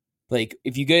 like,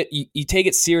 if you take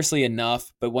it seriously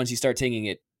enough, but once you start taking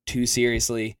it too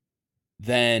seriously,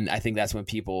 then I think that's when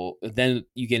then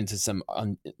you get into some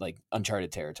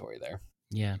uncharted territory there.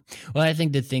 Yeah. Well, I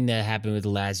think the thing that happened with The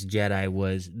Last Jedi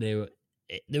was there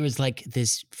was like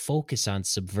this focus on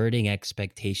subverting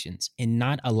expectations and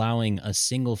not allowing a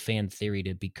single fan theory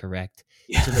to be correct,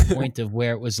 to the point of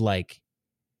where it was like,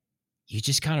 you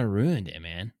just kind of ruined it,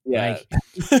 man. Yeah.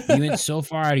 Like you went so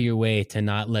far out of your way to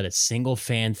not let a single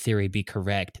fan theory be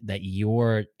correct that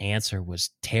your answer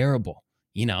was terrible,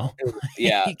 you know?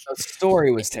 Yeah, the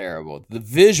story was terrible. The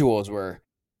visuals were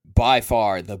by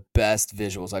far the best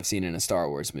visuals I've seen in a Star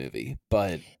Wars movie.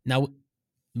 But Now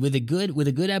with a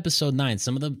good episode 9,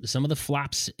 some of the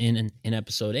flops in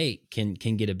episode 8 can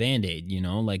get a band-aid, you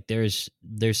know? Like there's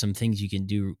some things you can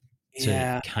do to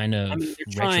yeah, kind of I mean, they're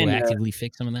trying to. retroactively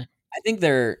fix some of that. I think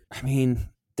they're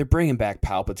bringing back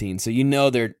Palpatine, so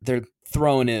they're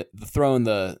throwing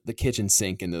the kitchen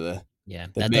sink into the Yeah,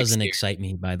 the that mix doesn't here. excite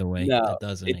me, by the way. No, That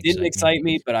doesn't it didn't excite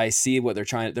me, but I see what they're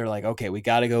trying. They're like, okay, we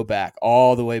got to go back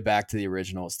all the way back to the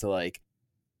originals to like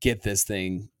get this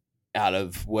thing out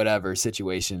of whatever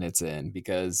situation it's in.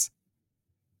 Because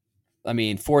I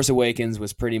mean, Force Awakens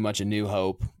was pretty much a New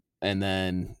Hope, and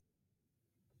then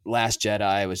Last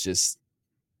Jedi was just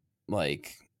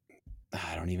like,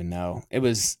 I don't even know. It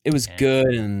was Yeah.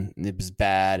 good and it was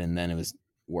bad, and then it was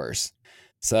worse.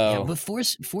 So Yeah, but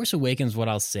Force Awakens, what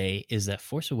I'll say is that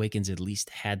Force Awakens at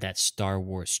least had that Star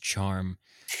Wars charm.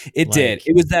 it did. Like-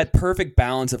 It was that perfect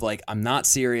balance of like, I'm not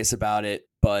serious about it,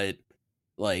 but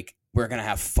like we're gonna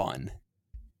have fun.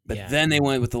 But Yeah. then they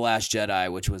went with The Last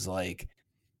Jedi, which was like,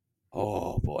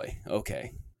 oh boy,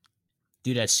 okay.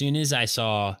 Dude, as soon as I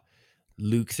saw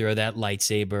Luke throw that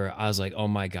lightsaber, I was like, oh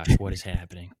my gosh, what is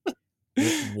happening?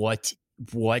 What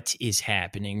is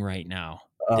happening right now?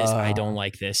 I don't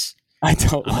like this. I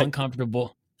don't I'm like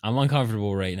uncomfortable. I'm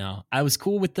uncomfortable right now. I was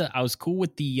cool with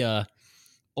the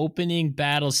opening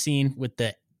battle scene with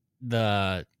the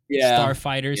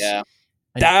starfighters. Yeah.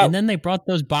 And then they brought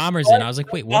those bombers in. I was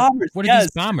like, wait, what are Yes.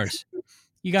 these bombers?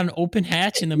 You got an open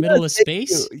hatch in the middle of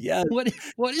space? Yeah. What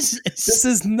is this? This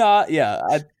is not,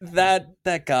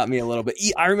 that got me a little bit.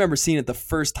 I remember seeing it the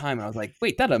first time and I was like,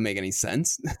 wait, that doesn't make any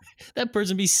sense. That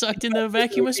person be sucked into the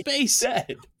vacuum of space.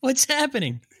 Dead. What's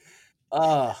happening?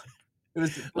 It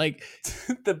was Like,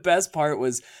 the best part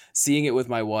was seeing it with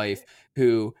my wife,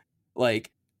 who like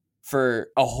for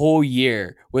a whole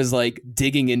year was like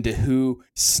digging into who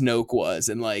Snoke was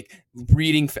and like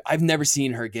reading. I've never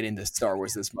seen her get into Star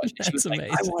Wars this much. She was like,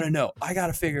 I want to know. I got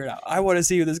to figure it out. I want to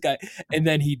see who this guy. And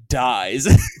then he dies.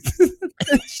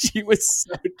 She was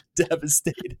so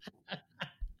devastated.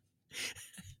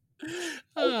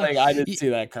 I didn't see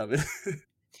that coming.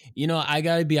 You know, I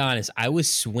gotta be honest. I was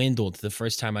swindled the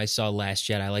first time I saw Last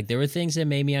Jedi. Like, there were things that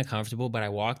made me uncomfortable, but I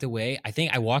walked away. I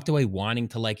think I walked away wanting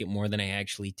to like it more than I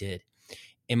actually did.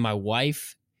 And my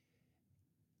wife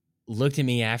looked at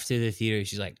me after the theater.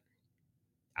 She's like,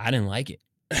 I didn't like it.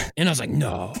 And I was like,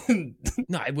 no,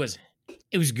 it wasn't.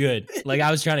 It was good. Like,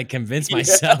 I was trying to convince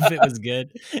myself it was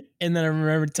good. And then I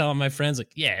remember telling my friends,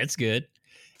 like, yeah, it's good.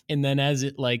 And then as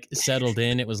it like settled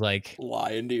in, it was like,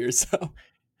 lying to yourself.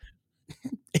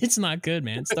 It's not good,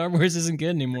 man. Star Wars isn't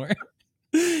good anymore.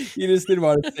 You just didn't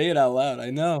want to say it out loud. I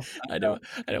know. I don't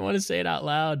want to say it out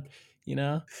loud, you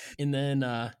know? And then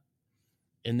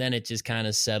it just kind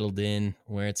of settled in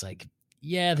where it's like,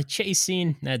 yeah, the chase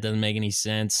scene, that doesn't make any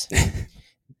sense.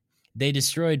 They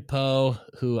destroyed Poe,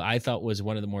 who I thought was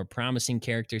one of the more promising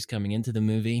characters coming into the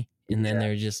movie. And then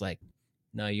they're just like,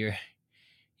 no,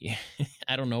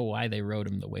 I don't know why they wrote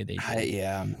him the way they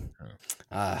did.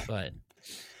 But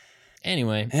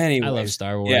Anyway, I love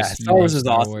Star Wars. Yeah, Star Wars is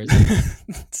awesome.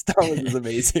 Star Wars is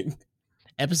amazing.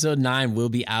 Episode 9 will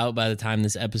be out by the time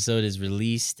this episode is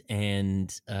released,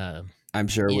 and I'm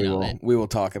sure we will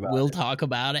talk about it. We'll talk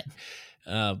about it.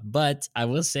 But I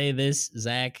will say this,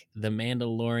 Zach, The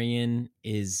Mandalorian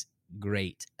is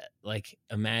great. Like,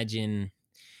 imagine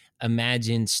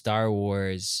Star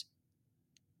Wars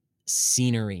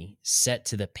scenery set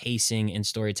to the pacing and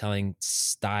storytelling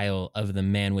style of the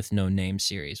Man with No Name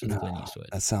series with Clint Eastwood.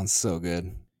 That sounds so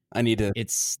good. I need to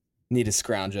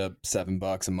scrounge up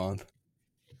 $7 a month.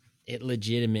 It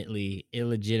legitimately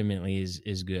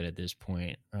is good at this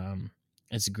point.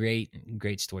 It's great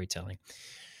storytelling.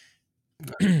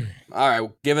 All right,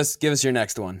 give us your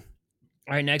next one.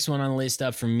 All right, next one on the list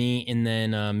up for me, and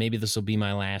then maybe this will be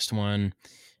my last one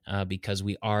because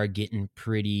we are getting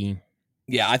pretty.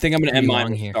 Yeah, I think I'm going to end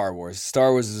mine with here. Star Wars.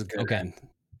 Star Wars is a good end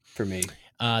for me.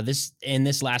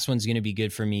 This last one's going to be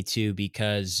good for me too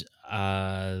because,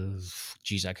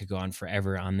 geez, I could go on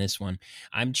forever on this one.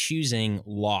 I'm choosing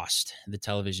Lost, the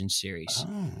television series.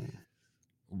 Oh.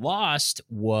 Lost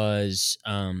was,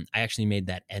 I actually made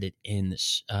that edit in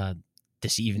this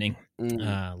evening.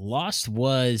 Lost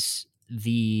was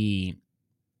the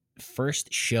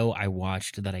first show I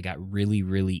watched that I got really,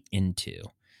 really into.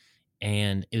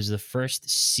 And it was the first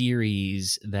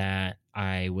series that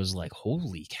I was like,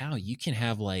 holy cow, you can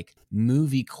have like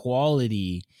movie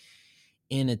quality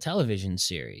in a television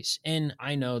series. And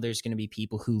I know there's going to be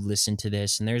people who listen to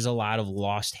this, and there's a lot of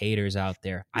Lost haters out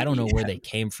there. I don't know where they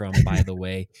came from, by the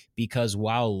way, because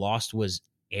while Lost was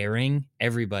airing,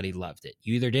 everybody loved it.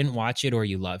 You either didn't watch it or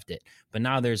you loved it. But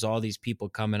now there's all these people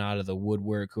coming out of the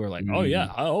woodwork who are like, oh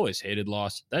yeah, I always hated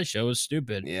Lost. That show was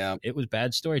stupid. Yeah. It was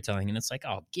bad storytelling. And it's like,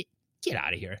 oh, get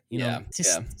out of here. You know,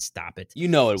 just stop it. You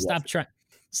know it.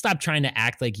 Stop trying to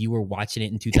act like you were watching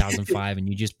it in 2005 and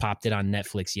you just popped it on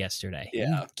Netflix yesterday.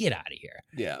 Yeah. Get out of here.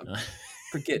 Yeah.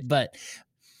 Forget. But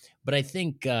I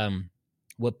think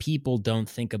what people don't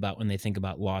think about when they think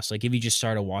about Lost, like if you just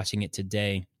started watching it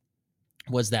today,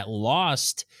 was that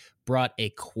Lost brought a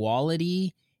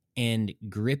quality and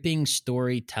gripping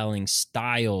storytelling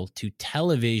style to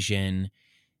television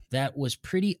that was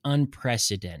pretty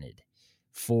unprecedented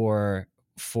for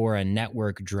a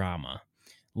network drama.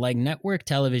 Like network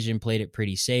television played it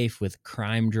pretty safe with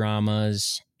crime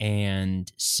dramas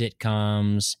and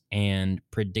sitcoms and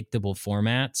predictable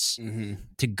formats. Mm-hmm.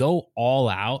 To go all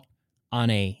out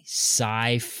on a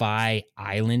sci-fi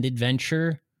island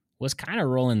adventure was kind of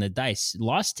rolling the dice.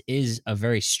 Lost is a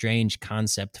very strange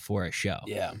concept for a show.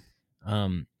 Yeah.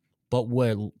 But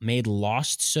what made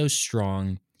Lost so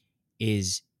strong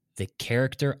is the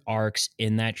character arcs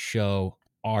in that show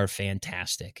are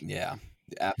fantastic. Yeah.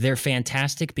 They're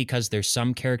fantastic because there's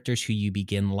some characters who you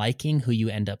begin liking, who you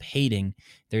end up hating.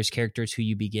 There's characters who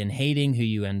you begin hating, who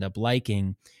you end up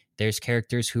liking. There's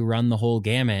characters who run the whole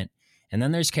gamut. And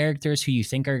then there's characters who you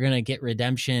think are going to get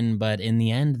redemption, but in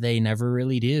the end, they never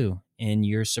really do. And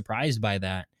you're surprised by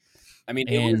that. I mean,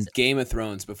 it was Game of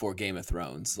Thrones before Game of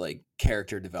Thrones, like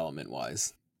character development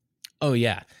wise. Oh,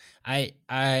 yeah. I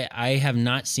have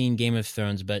not seen Game of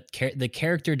Thrones, but the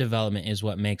character development is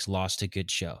what makes Lost a good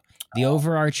show. The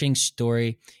overarching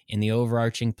story and the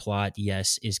overarching plot,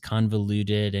 yes, is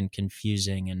convoluted and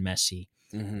confusing and messy.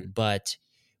 Mm-hmm. But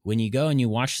when you go and you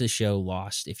watch the show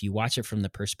Lost, if you watch it from the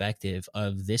perspective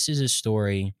of this is a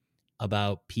story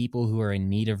about people who are in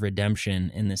need of redemption,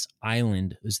 and this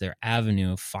island is their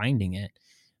avenue of finding it,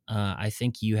 I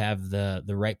think you have the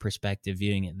right perspective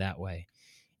viewing it that way.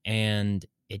 And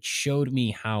it showed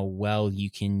me how well you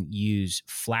can use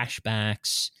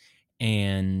flashbacks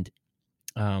and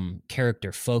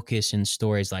character focus in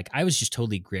stories. Like I was just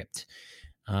totally gripped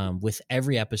with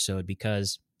every episode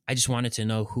because I just wanted to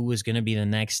know who was going to be the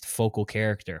next focal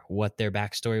character, what their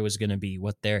backstory was going to be,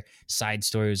 what their side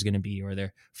story was going to be, or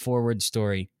their forward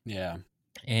story. Yeah.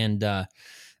 And I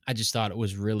just thought it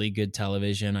was really good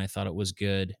television. I thought it was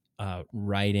good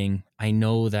writing. I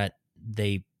know that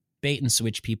they bait and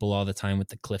switch people all the time with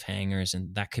the cliffhangers,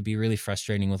 and that could be really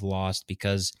frustrating with Lost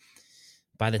because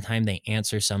by the time they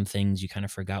answer some things, you kind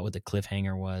of forgot what the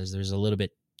cliffhanger was. There's a little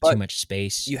bit too much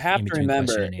space. You have to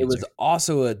remember, it was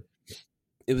also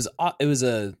it was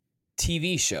a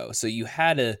TV show, so you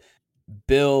had to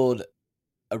build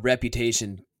a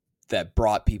reputation that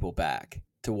brought people back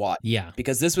to watch. Yeah,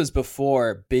 because this was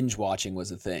before binge watching was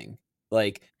a thing.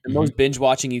 Like the most binge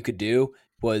watching you could do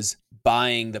was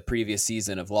buying the previous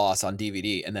season of Lost on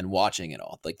DVD and then watching it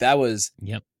all. Like that was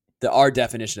our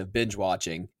definition of binge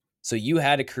watching. So you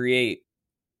had to create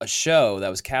a show that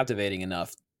was captivating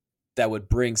enough that would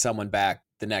bring someone back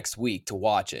the next week to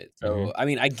watch it. So, I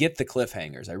mean, I get the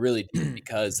cliffhangers. I really do,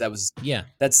 because that's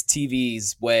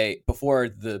TV's way before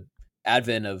the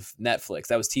advent of Netflix.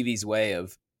 That was TV's way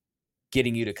of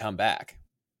getting you to come back.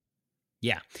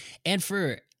 Yeah. And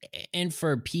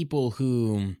for people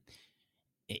who,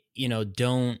 you know,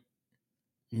 don't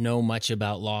know much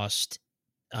about Lost,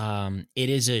 it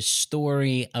is a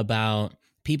story about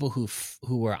people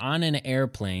who were on an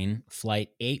airplane, flight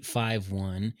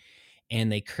 851,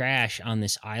 and they crash on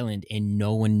this island and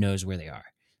no one knows where they are.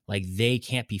 Like they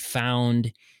can't be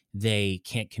found. They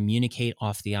can't communicate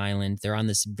off the island. They're on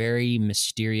this very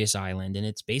mysterious island. And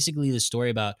it's basically the story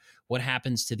about what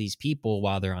happens to these people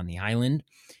while they're on the island.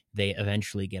 They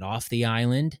eventually get off the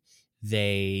island.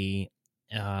 They,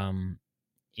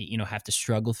 have to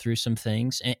struggle through some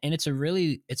things. And it's a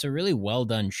really well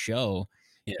done show.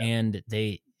 Yeah. And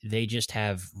they just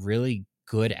have really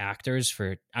good actors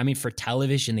for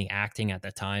television. The acting at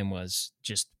the time was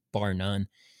just bar none.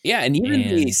 Yeah. And even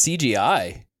the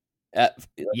CGI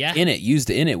used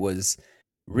in it was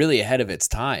really ahead of its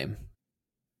time.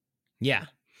 Yeah.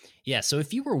 Yeah. So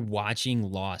if you were watching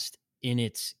Lost in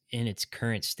its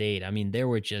current state, I mean, there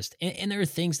were just, and there are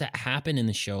things that happen in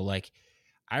the show. Like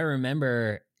I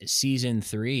remember season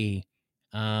 3,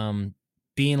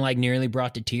 being like nearly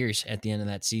brought to tears at the end of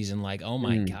that season. Like, oh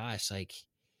my gosh, like,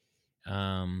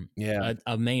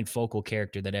 a main focal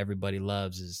character that everybody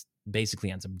loves is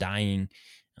basically ends up dying,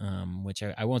 which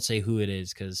I won't say who it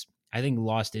is because I think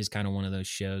Lost is kind of one of those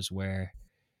shows where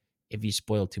if you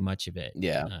spoil too much of it,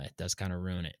 Yeah. it does kind of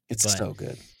ruin it. It's so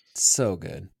good. So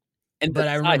good. And but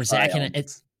I remember sci-fi Zach and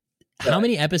elements. how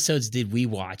many episodes did we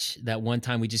watch that one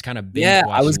time? We just kind of binge Yeah,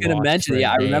 watched I was going to Lost mention for it. a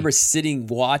Yeah, I day. remember sitting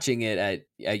watching it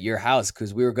at your house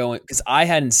because we were going because I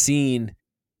hadn't seen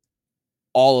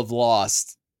all of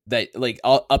Lost that like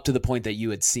up to the point that you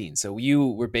had seen. So you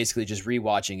were basically just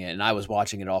rewatching it, and I was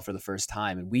watching it all for the first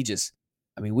time. And we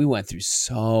went through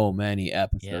so many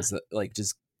episodes that like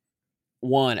just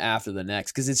one after the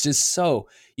next because it's just so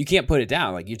you can't put it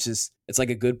down. Like it's like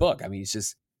a good book. I mean, it's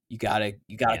just you gotta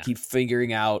keep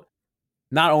figuring out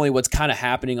not only what's kind of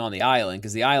happening on the island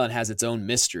because the island has its own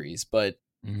mysteries, but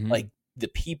like the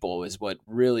people is what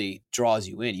really draws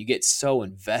you in. You get so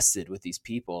invested with these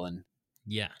people and.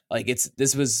 Yeah. Like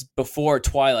this was before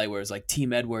Twilight where it was like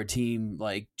Team Edward, Team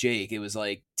like Jake. It was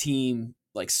like Team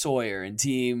like Sawyer and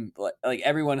Team like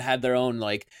everyone had their own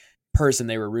like person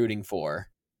they were rooting for.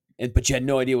 But you had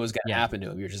no idea what was going to happen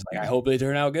to him. You're just like, I hope they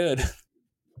turn out good.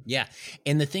 Yeah.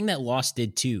 And the thing that Lost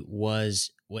did too was,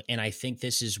 and I think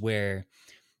this is where,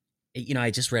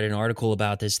 I just read an article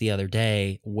about this the other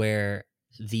day where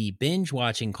the binge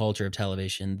watching culture of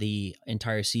television, the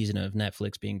entire season of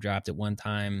Netflix being dropped at one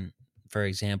time, for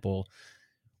example,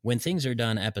 when things are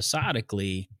done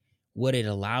episodically, what it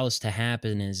allows to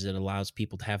happen is it allows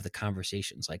people to have the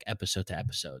conversations like episode to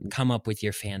episode, come up with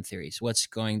your fan theories, what's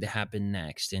going to happen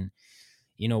next. And,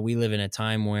 we live in a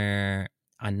time where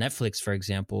on Netflix, for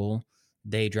example,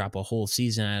 they drop a whole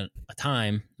season at a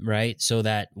time, right? So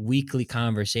that weekly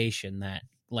conversation, that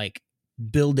like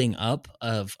building up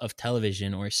of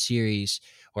television or series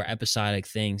or episodic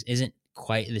things isn't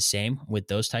quite the same with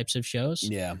those types of shows.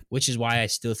 Yeah. Which is why I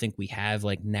still think we have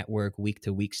like network week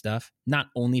to week stuff, not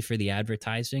only for the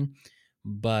advertising,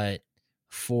 but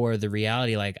for the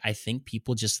reality. Like I think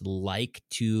people just like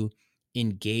to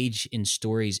engage in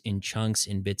stories in chunks,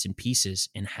 in bits and pieces,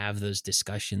 and have those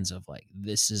discussions of like,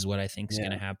 this is what I think is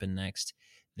going to happen next.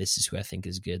 This is who I think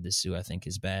is good. This is who I think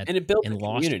is bad. And it builds a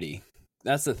community.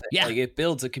 That's the thing. Yeah. Like it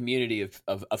builds a community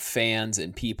of fans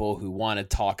and people who want to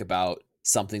talk about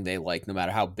something they like, no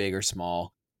matter how big or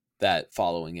small that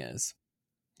following is.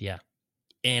 Yeah.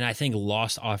 And I think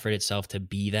Lost offered itself to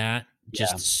be that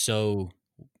just so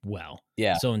well.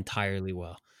 Yeah. So entirely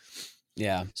well.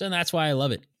 Yeah. So that's why I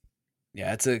love it.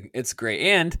 Yeah, it's great.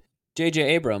 And J.J.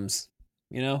 Abrams,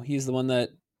 he's the one that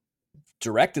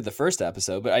directed the first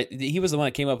episode, but he was the one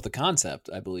that came up with the concept,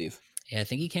 I believe. Yeah, I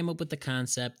think he came up with the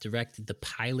concept, directed the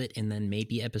pilot, and then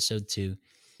maybe episode 2.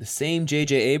 The same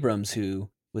J.J. Abrams who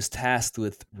was tasked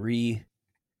with revamping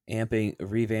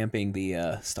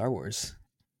the Star Wars.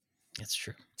 That's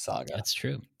true. Saga. That's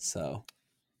true. So,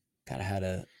 kind of had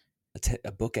a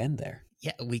bookend there.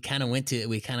 Yeah, we kind of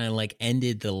like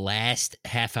ended the last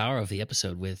half hour of the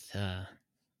episode with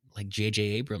like J.J.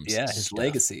 Abrams. Yeah, his stuff.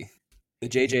 legacy. The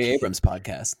J.J. Abrams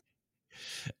podcast.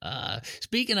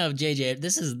 Speaking of JJ,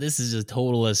 this is a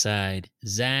total aside.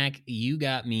 Zach, you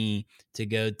got me to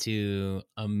go to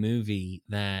a movie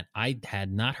that I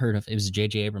had not heard of. It was a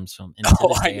JJ Abrams film, and to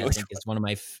this day, I think it's one of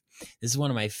my. This is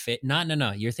one of my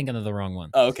No, you're thinking of the wrong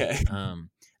one. Oh, okay.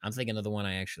 I'm thinking of the one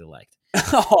I actually liked.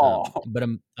 Oh. But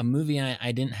a movie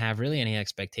I didn't have really any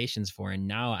expectations for, and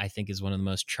now I think is one of the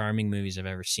most charming movies I've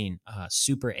ever seen.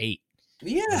 Super 8.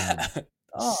 Yeah.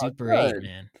 Super good. 8,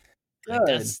 man. Like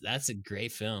that's a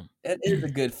great film. It is a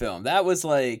good film. That was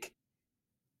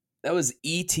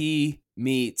E.T.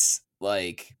 meets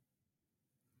like,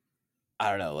 I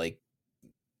don't know, like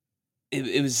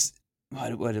it was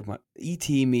what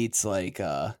E.T. meets like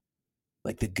the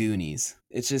Goonies.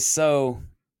 It's just so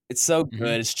good. Mm-hmm.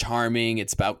 It's charming.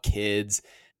 It's about kids.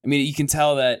 I mean, you can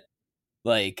tell that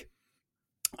like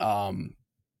oh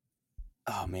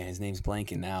man, his name's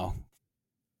blanking now.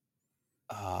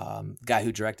 Guy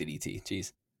who directed E.T.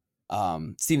 Jeez.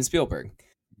 Steven Spielberg.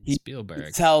 You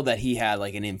can tell that he had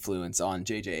like an influence on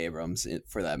J.J. Abrams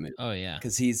for that movie. Oh yeah,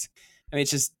 because it's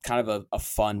just kind of a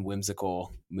fun,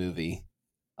 whimsical movie.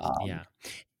 Yeah,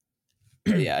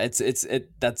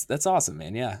 that's awesome,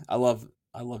 man. Yeah, I love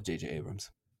J.J. Abrams.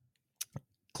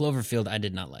 Cloverfield, I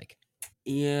did not like.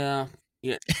 Yeah.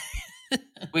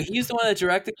 Wait, he's the one that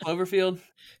directed Cloverfield?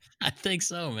 I think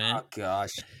so, man. Oh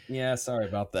gosh, yeah. Sorry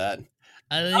about that.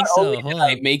 I think so. Hold on.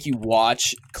 I make you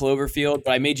watch Cloverfield,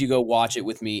 but I made you go watch it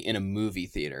with me in a movie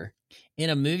theater. In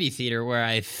a movie theater where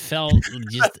I felt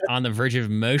just on the verge of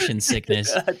motion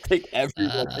sickness. I think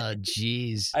everyone. Oh,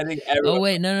 jeez. I think everyone. Oh,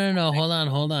 wait. No.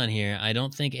 Hold on here. I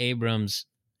don't think Abrams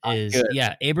is. Good.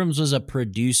 Yeah, Abrams was a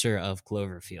producer of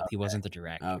Cloverfield. Okay. He wasn't the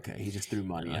director. Okay. He just threw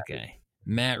money. Okay.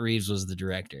 Matt Reeves was the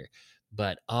director.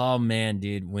 But oh man,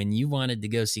 dude, when you wanted to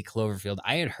go see Cloverfield,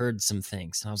 I had heard some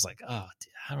things, and I was like, oh,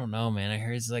 dude, I don't know, man. I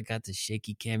heard it's like got the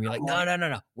shaky cam. You're like,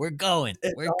 no, we're going.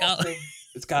 We're going.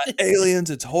 It's got aliens.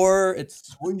 It's horror. It's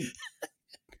sweet.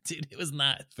 Dude, it was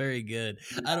not very good.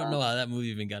 I don't know how that movie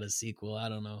even got a sequel. I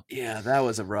don't know. Yeah, that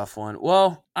was a rough one.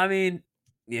 Well, I mean,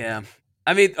 yeah.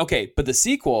 I mean, okay, but the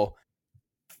sequel,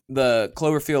 the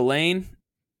Cloverfield Lane,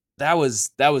 that was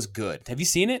good. Have you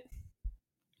seen it?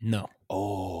 No.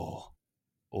 Oh,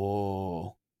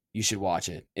 you should watch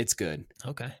it. It's good.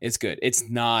 Okay. It's good. It's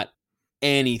not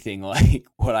anything like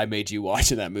what I made you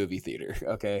watch in that movie theater.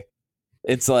 Okay.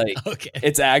 It's like,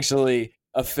 It's actually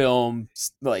a film,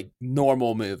 like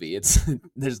normal movie. It's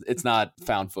not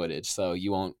found footage, so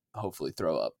you won't hopefully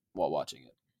throw up while watching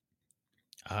it.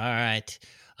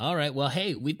 All right. Well,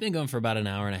 hey, we've been going for about an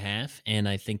hour and a half, and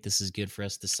I think this is good for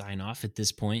us to sign off at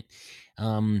this point.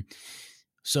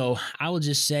 So I will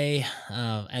just say,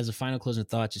 as a final closing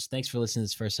thought, just thanks for listening to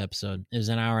this first episode. It was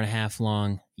an hour and a half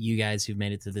long. You guys who've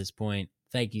made it to this point,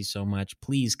 thank you so much.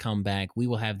 Please come back. We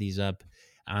will have these up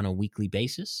on a weekly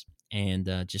basis, and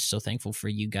just so thankful for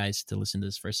you guys to listen to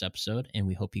this first episode, and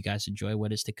we hope you guys enjoy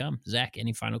what is to come. Zach,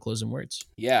 any final closing words?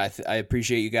 Yeah, I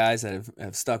appreciate you guys that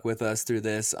have stuck with us through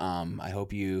this. I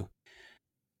hope you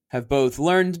have both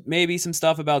learned maybe some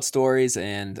stuff about stories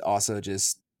and also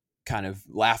just kind of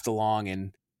laughed along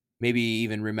and maybe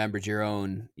even remembered your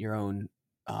own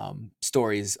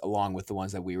stories along with the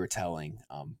ones that we were telling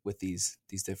with these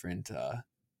different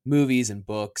movies and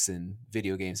books and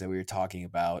video games that we were talking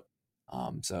about.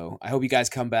 So I hope you guys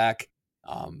come back.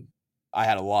 I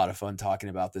had a lot of fun talking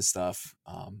about this stuff.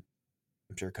 I'm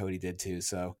sure Cody did too.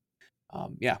 So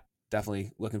yeah,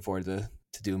 definitely looking forward to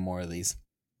doing more of these.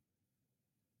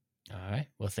 All right.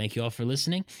 Well, thank you all for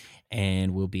listening,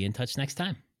 and we'll be in touch next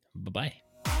time. Bye-bye.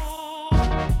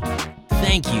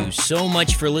 Thank you so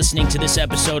much for listening to this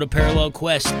episode of Parallel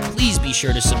Quest. Please be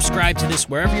sure to subscribe to this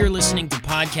wherever you're listening to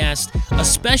podcasts. A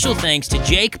special thanks to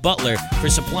Jake Butler for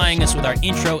supplying us with our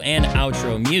intro and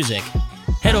outro music.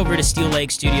 Head over to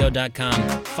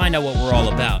steellakestudio.com, find out what we're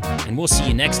all about, and we'll see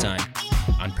you next time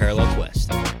on Parallel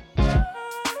Quest.